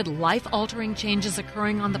accelerated, life-altering changes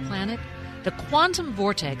occurring on the planet? The quantum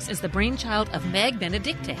vortex is the brainchild of Meg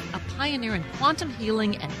Benedicte, a pioneer in quantum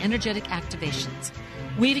healing and energetic activations.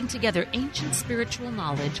 Weaving together ancient spiritual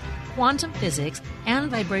knowledge, quantum physics, and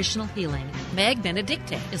vibrational healing, Meg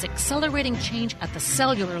Benedicte is accelerating change at the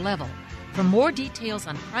cellular level. For more details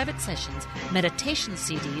on private sessions, meditation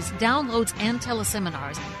CDs, downloads, and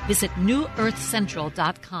teleseminars, visit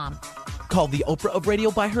newearthcentral.com. Called the Oprah of Radio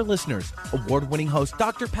by her listeners, award-winning host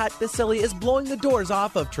Dr. Pat Baccili is blowing the doors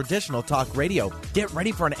off of traditional talk radio. Get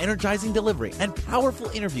ready for an energizing delivery and powerful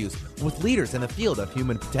interviews with leaders in the field of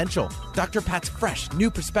human potential. Dr. Pat's fresh, new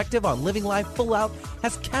perspective on living life full out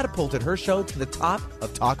has catapulted her show to the top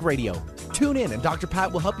of talk radio. Tune in and Dr.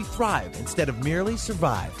 Pat will help you thrive instead of merely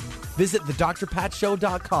survive. Visit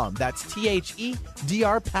thedrpatshow.com. That's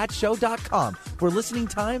THEDRPatshow.com for listening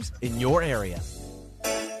times in your area.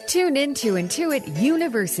 Tune into Intuit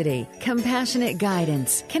University, compassionate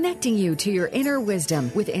guidance, connecting you to your inner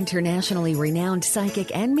wisdom with internationally renowned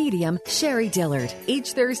psychic and medium Sherry Dillard.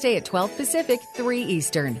 Each Thursday at 12 Pacific, 3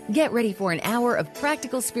 Eastern. Get ready for an hour of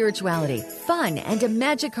practical spirituality, fun, and a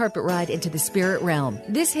magic carpet ride into the spirit realm.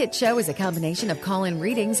 This hit show is a combination of call-in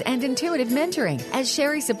readings and intuitive mentoring, as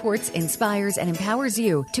Sherry supports, inspires, and empowers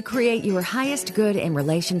you to create your highest good in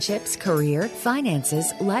relationships, career,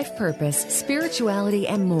 finances, life purpose, spirituality,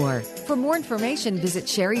 and more. more. For more information, visit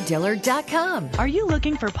SherryDillard.com. Are you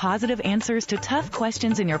looking for positive answers to tough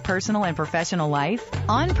questions in your personal and professional life?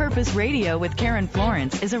 On Purpose Radio with Karen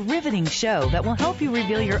Florence is a riveting show that will help you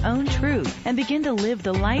reveal your own truth and begin to live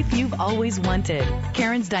the life you've always wanted.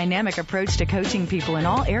 Karen's dynamic approach to coaching people in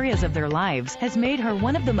all areas of their lives has made her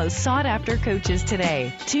one of the most sought-after coaches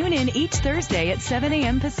today. Tune in each Thursday at 7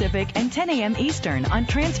 a.m. Pacific and 10 a.m. Eastern on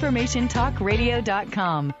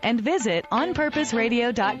TransformationTalkRadio.com and visit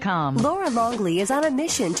OnPurposeRadio.com. Laura Longley is on a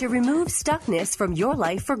mission to remove stuckness from your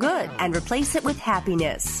life for good and replace it with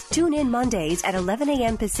happiness. Tune in Mondays at 11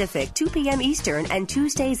 a.m. Pacific, 2 p.m. Eastern, and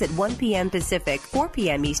Tuesdays at 1 p.m. Pacific, 4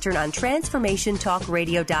 p.m. Eastern on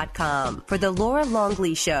TransformationTalkRadio.com for the Laura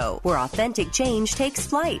Longley Show, where authentic change takes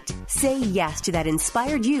flight. Say yes to that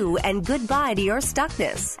inspired you and goodbye to your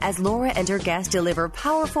stuckness as Laura and her guests deliver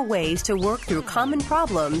powerful ways to work through common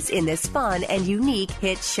problems in this fun and unique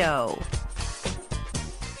hit show.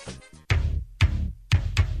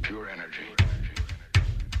 Pure energy.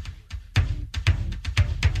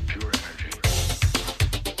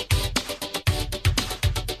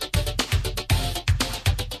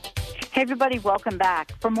 Hey, everybody, welcome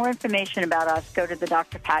back. For more information about us, go to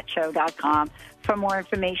thedrpatshow.com. For more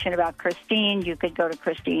information about Christine, you could go to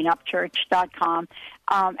ChristineUpchurch.com.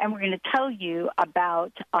 And we're going to tell you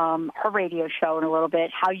about her radio show in a little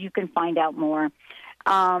bit, how you can find out more.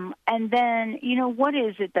 And then, what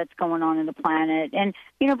is it that's going on in the planet? And,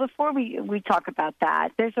 before we talk about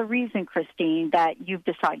that, there's a reason, Christine, that you've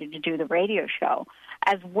decided to do the radio show,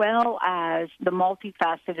 as well as the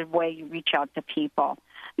multifaceted way you reach out to people.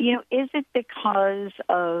 Is it because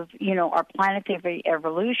of, our planetary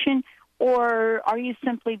evolution, or are you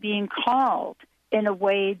simply being called in a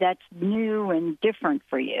way that's new and different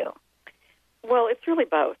for you? Well, it's really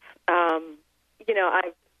both. I've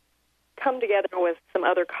come together with some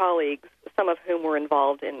other colleagues, some of whom were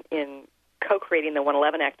involved in co-creating the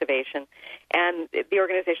 111 activation, and the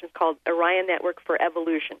organization is called Orion Network for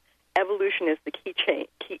Evolution. Evolution is the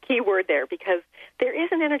key word there, because there is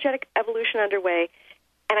an energetic evolution underway,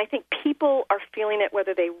 and I think people are feeling it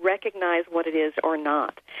whether they recognize what it is or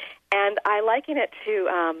not. And I liken it to,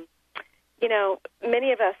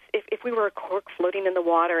 many of us, if we were a cork floating in the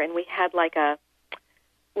water and we had like a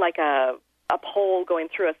pole going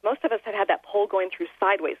through us, most of us have had that pole going through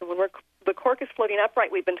sideways. And when the cork is floating upright,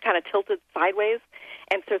 we've been kind of tilted sideways,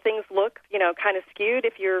 and so things look, kind of skewed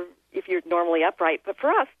if you're normally upright. But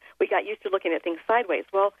for us, we got used to looking at things sideways.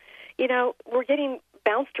 Well, we're getting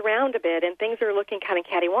bounced around a bit, and things are looking kind of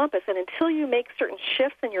cattywampus. And until you make certain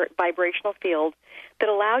shifts in your vibrational field that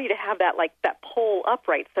allow you to have that pole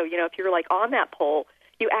upright, so if you're on that pole,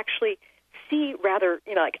 you actually see rather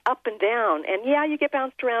up and down. And yeah, you get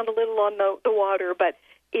bounced around a little on the water, but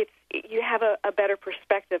you have a better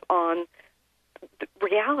perspective on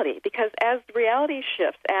reality, because as reality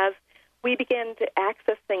shifts, as we begin to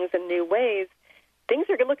access things in new ways, things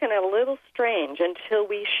are looking a little strange until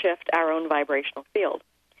we shift our own vibrational field.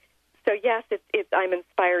 So yes, I'm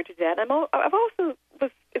inspired to that. I've also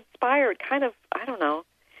was inspired kind of, I don't know,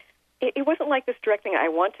 it wasn't like this direct thing, I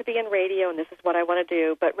want to be in radio and this is what I want to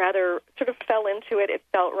do, but rather sort of fell into it. It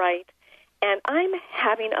felt right. And I'm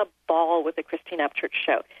having a ball with the Christine Upchurch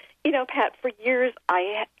Show. Pat, for years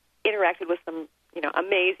I interacted with some,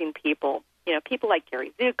 amazing people, people like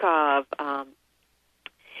Gary Zukov,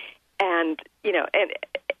 and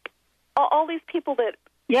all these people that,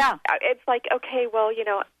 yeah, it's like, okay, well,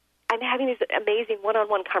 I'm having these amazing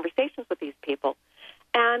one-on-one conversations with these people.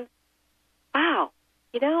 And, wow,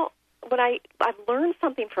 when I've learned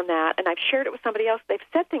something from that, and I've shared it with somebody else, they've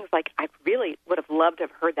said things like, I really would have loved to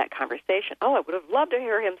have heard that conversation. Oh, I would have loved to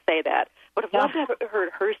hear him say that. Would have loved to have heard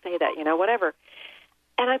her say that, whatever.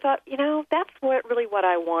 And I thought, that's what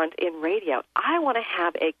I want in radio. I want to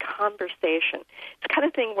have a conversation. It's the kind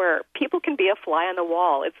of thing where people can be a fly on the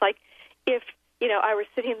wall. It's like if, I were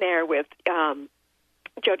sitting there with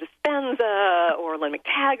Joe Dispenza or Lynn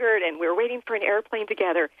McTaggart, and we were waiting for an airplane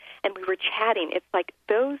together, and we were chatting. It's like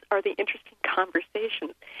those are the interesting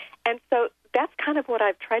conversations. And so that's kind of what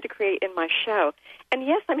I've tried to create in my show. And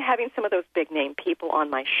yes, I'm having some of those big-name people on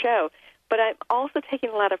my show, but I'm also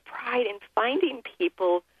taking a lot of pride in finding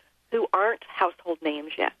people who aren't household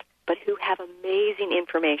names yet, but who have amazing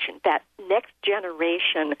information, that next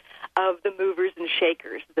generation of the movers and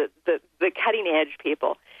shakers, the cutting-edge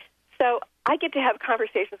people. So I get to have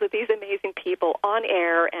conversations with these amazing people on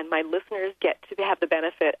air, and my listeners get to have the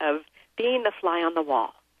benefit of being the fly on the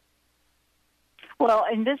wall. Well,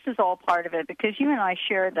 and this is all part of it, because you and I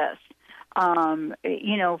share this.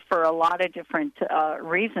 for a lot of different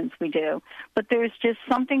reasons we do. But there's just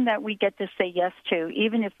something that we get to say yes to,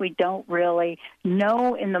 even if we don't really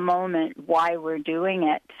know in the moment why we're doing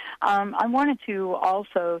it. I wanted to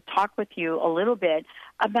also talk with you a little bit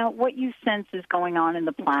about what you sense is going on in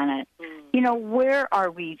the planet. Where are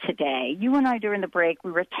we today? You and I, during the break,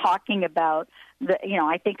 we were talking about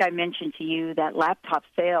I think I mentioned to you that laptop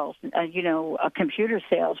sales, computer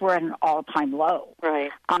sales were at an all-time low. Right.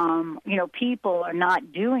 People are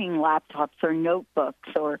not doing laptops or notebooks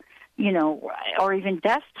or even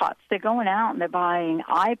desktops. They're going out and they're buying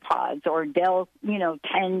iPods or Dell,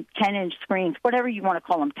 10-inch screens, whatever you want to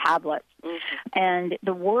call them, tablets. Mm-hmm. And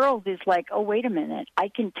the world is like, oh, wait a minute, I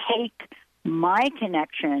can take my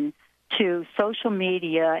connection to social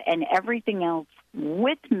media and everything else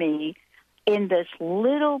with me in this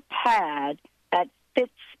little pad that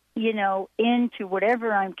fits, into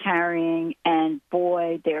whatever I'm carrying, and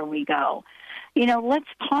boy, there we go. Let's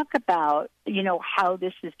talk about, how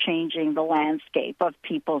this is changing the landscape of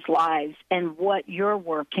people's lives and what your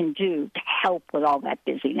work can do to help with all that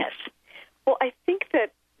busyness. Well, I think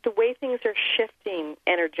that the way things are shifting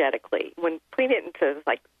energetically, when putting it into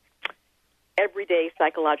everyday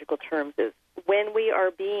psychological terms, is when we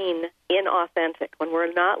are being inauthentic, when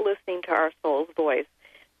we're not listening to our soul's voice,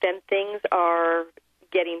 then things are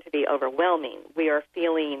getting to be overwhelming. We are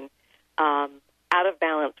feeling out of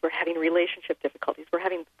balance. We're having relationship difficulties. We're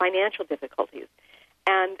having financial difficulties.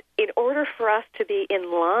 And in order for us to be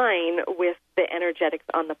in line with the energetics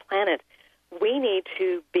on the planet, we need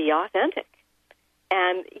to be authentic.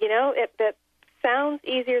 And, that sounds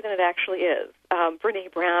easier than it actually is.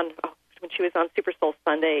 Brene Brown, when she was on Super Soul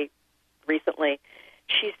Sunday recently,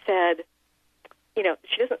 she said,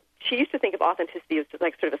 she used to think of authenticity as just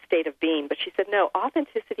like sort of a state of being, but she said, no,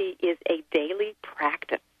 authenticity is a daily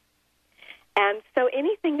practice. And so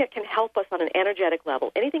anything that can help us on an energetic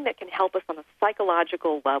level, anything that can help us on a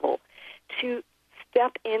psychological level to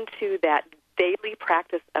step into that daily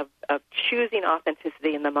practice of choosing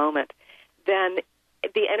authenticity in the moment, then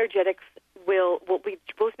the energetics will be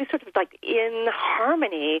sort of like in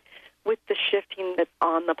harmony with the shifting that's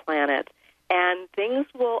on the planet. And things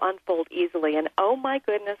will unfold easily. And oh my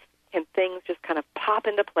goodness, can things just kind of pop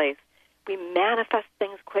into place. We manifest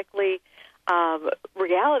things quickly.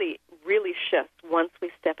 Reality really shifts once we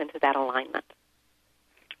step into that alignment.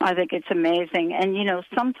 I think it's amazing. And,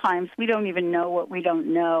 sometimes we don't even know what we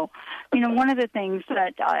don't know. One of the things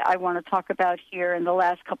that I want to talk about here in the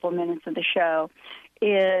last couple of minutes of the show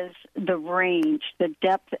is the range, the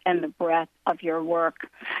depth and the breadth of your work.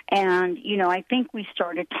 And, I think we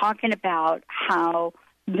started talking about how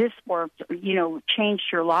this work, changed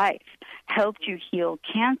your life, helped you heal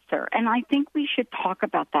cancer. And I think we should talk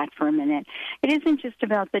about that for a minute. It isn't just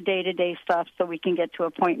about the day-to-day stuff so we can get to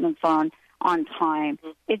appointments on time.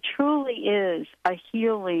 It truly is a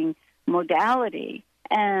healing modality.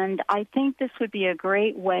 And I think this would be a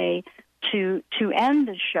great way to end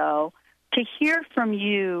the show, to hear from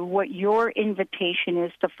you what your invitation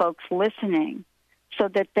is to folks listening so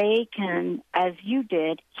that they can, as you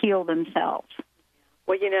did, heal themselves.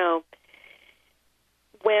 Well,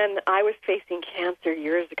 when I was facing cancer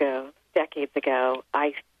years ago, decades ago,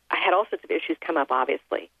 I had all sorts of issues come up,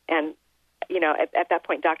 obviously. And, at that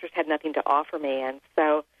point, doctors had nothing to offer me. And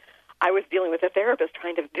so I was dealing with a therapist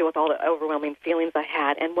trying to deal with all the overwhelming feelings I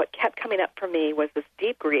had. And what kept coming up for me was this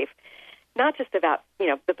deep grief, not just about,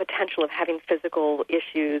 the potential of having physical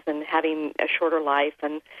issues and having a shorter life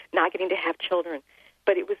and not getting to have children,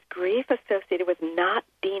 but it was grief associated with not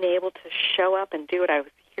being able to show up and do what I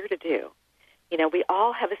was here to do. We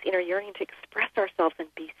all have this inner yearning to express ourselves and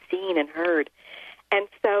be seen and heard. And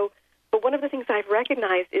so, but one of the things I've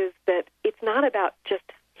recognized is that it's not about just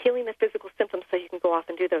healing the physical symptoms so you can go off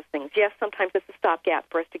and do those things. Yes, sometimes it's a stopgap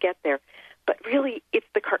for us to get there, but really it's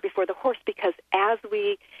the cart before the horse, because as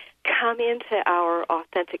we come into our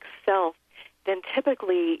authentic self, then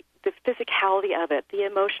typically the physicality of it, the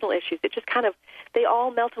emotional issues, it just kind of, they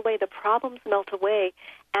all melt away, the problems melt away,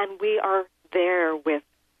 and we are there with,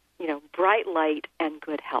 bright light and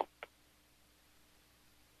good health.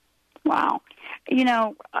 Wow.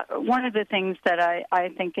 One of the things that I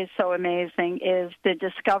think is so amazing is the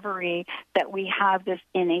discovery that we have this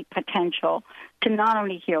innate potential to not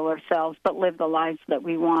only heal ourselves, but live the lives that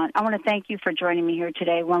we want. I want to thank you for joining me here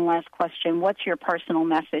today. One last question. What's your personal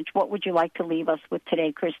message? What would you like to leave us with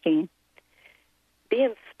today, Christine? Be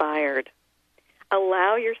inspired.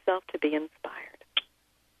 Allow yourself to be inspired.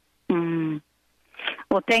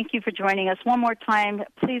 Well, thank you for joining us. One more time,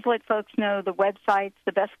 please let folks know the websites,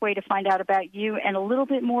 the best way to find out about you, and a little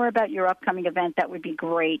bit more about your upcoming event. That would be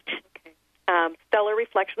great. Okay.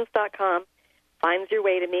 stellarreflections.com finds your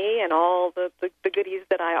way to me and all the goodies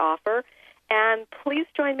that I offer. And please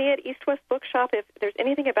join me at East West Bookshop if there's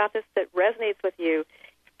anything about this that resonates with you.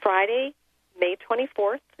 Friday, May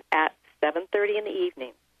 24th at 7:30 in the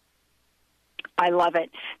evening. I love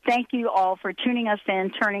it. Thank you all for tuning us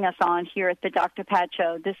in, turning us on here at the Dr. Pat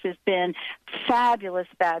Show. This has been fabulous,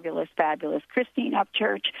 fabulous, fabulous. Christine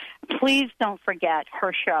Upchurch, please don't forget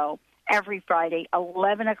her show every Friday,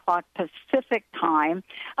 11 o'clock Pacific time.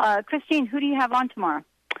 Christine, who do you have on tomorrow?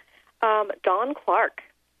 Dawn Clark.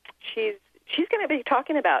 She's going to be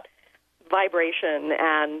talking about vibration,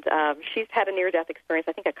 and she's had a near-death experience,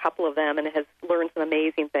 I think a couple of them, and has learned some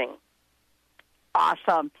amazing things.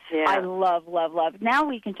 Awesome. Yeah. I love, love, love. Now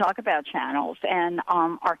we can talk about channels and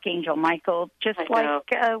Archangel Michael, just like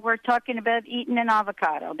we're talking about eating an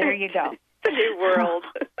avocado. There you go. It's a new world.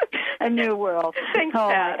 A new world. Thanks, oh,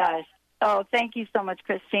 Pat. my gosh. Oh, thank you so much,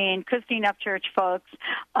 Christine. Christine Upchurch, folks.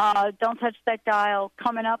 Don't touch that dial.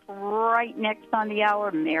 Coming up right next on the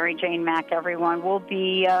hour, Mary Jane Mack, everyone. We'll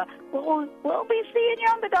be seeing you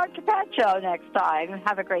on the Dr. Pat Show next time.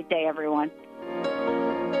 Have a great day, everyone.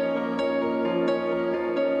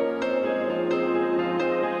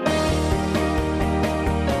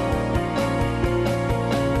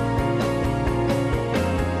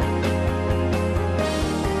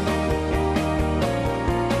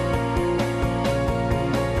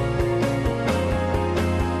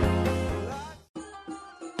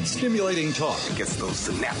 Stimulating talk gets those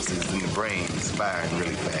synapses in the brain firing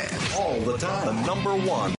really fast. All the time. The number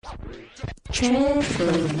one.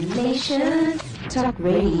 Transformation Talk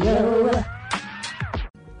Radio.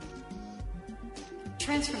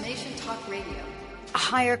 Transformation Talk Radio, a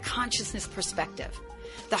higher consciousness perspective.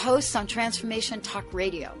 The hosts on Transformation Talk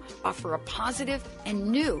Radio offer a positive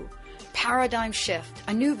and new paradigm shift,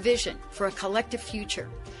 a new vision for a collective future.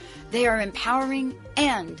 They are empowering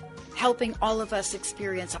and helping all of us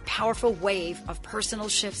experience a powerful wave of personal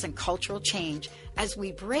shifts and cultural change as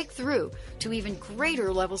we break through to even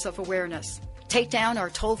greater levels of awareness. Take down our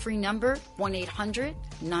toll-free number,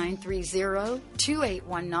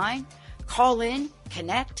 1-800-930-2819. Call in,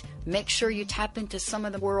 connect, make sure you tap into some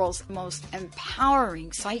of the world's most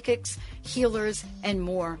empowering psychics, healers, and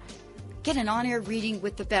more. Get an on-air reading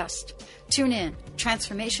with the best. Tune in,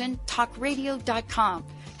 transformationtalkradio.com.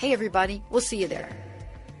 Hey, everybody, we'll see you there.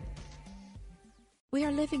 We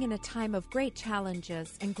are living in a time of great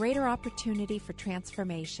challenges and greater opportunity for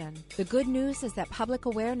transformation. The good news is that public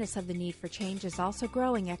awareness of the need for change is also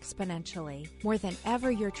growing exponentially. More than ever,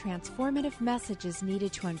 your transformative message is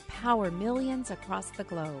needed to empower millions across the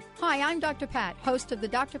globe. Hi, I'm Dr. Pat, host of the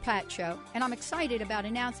Dr. Pat Show, and I'm excited about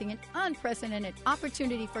announcing an unprecedented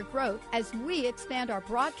opportunity for growth as we expand our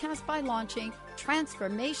broadcast by launching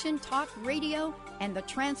Transformation Talk Radio and the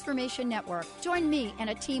Transformation Network. Join me and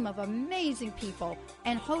a team of amazing people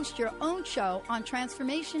and host your own show on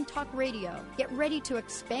Transformation Talk Radio. Get ready to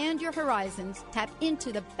expand your horizons, tap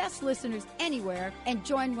into the best listeners anywhere, and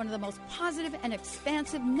join one of the most positive and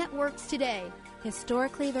expansive networks today.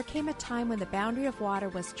 Historically, there came a time when the boundary of water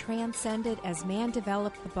was transcended as man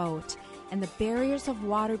developed the boat, and the barriers of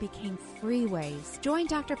water became freeways. Join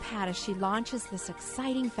Dr. Pat as she launches this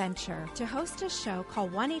exciting venture. To host a show, call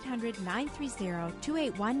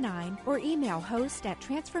 1-800-930-2819 or email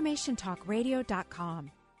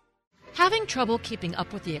host@transformationtalkradio.com. Having trouble keeping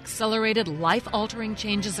up with the accelerated, life-altering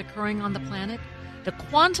changes occurring on the planet? The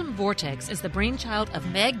quantum vortex is the brainchild of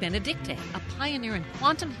Meg Benedicte, a pioneer in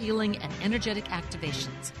quantum healing and energetic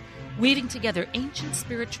activations. Weaving together ancient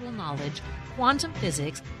spiritual knowledge, quantum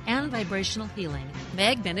physics, and vibrational healing,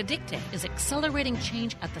 Meg Benedicte is accelerating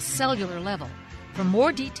change at the cellular level. For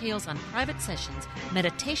more details on private sessions,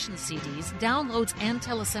 meditation CDs, downloads, and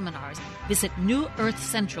teleseminars, visit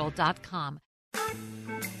newearthcentral.com.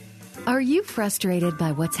 Are you frustrated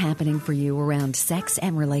by what's happening for you around sex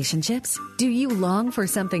and relationships? Do you long for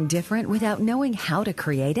something different without knowing how to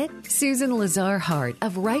create it? Susan Lazar-Hart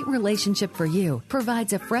of Right Relationship for You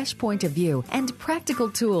provides a fresh point of view and practical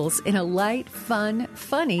tools in a light, fun,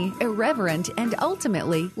 funny, irreverent, and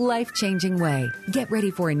ultimately life-changing way. Get ready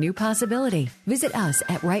for a new possibility. Visit us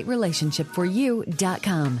at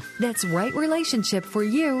rightrelationshipforyou.com. That's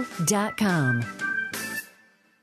rightrelationshipforyou.com.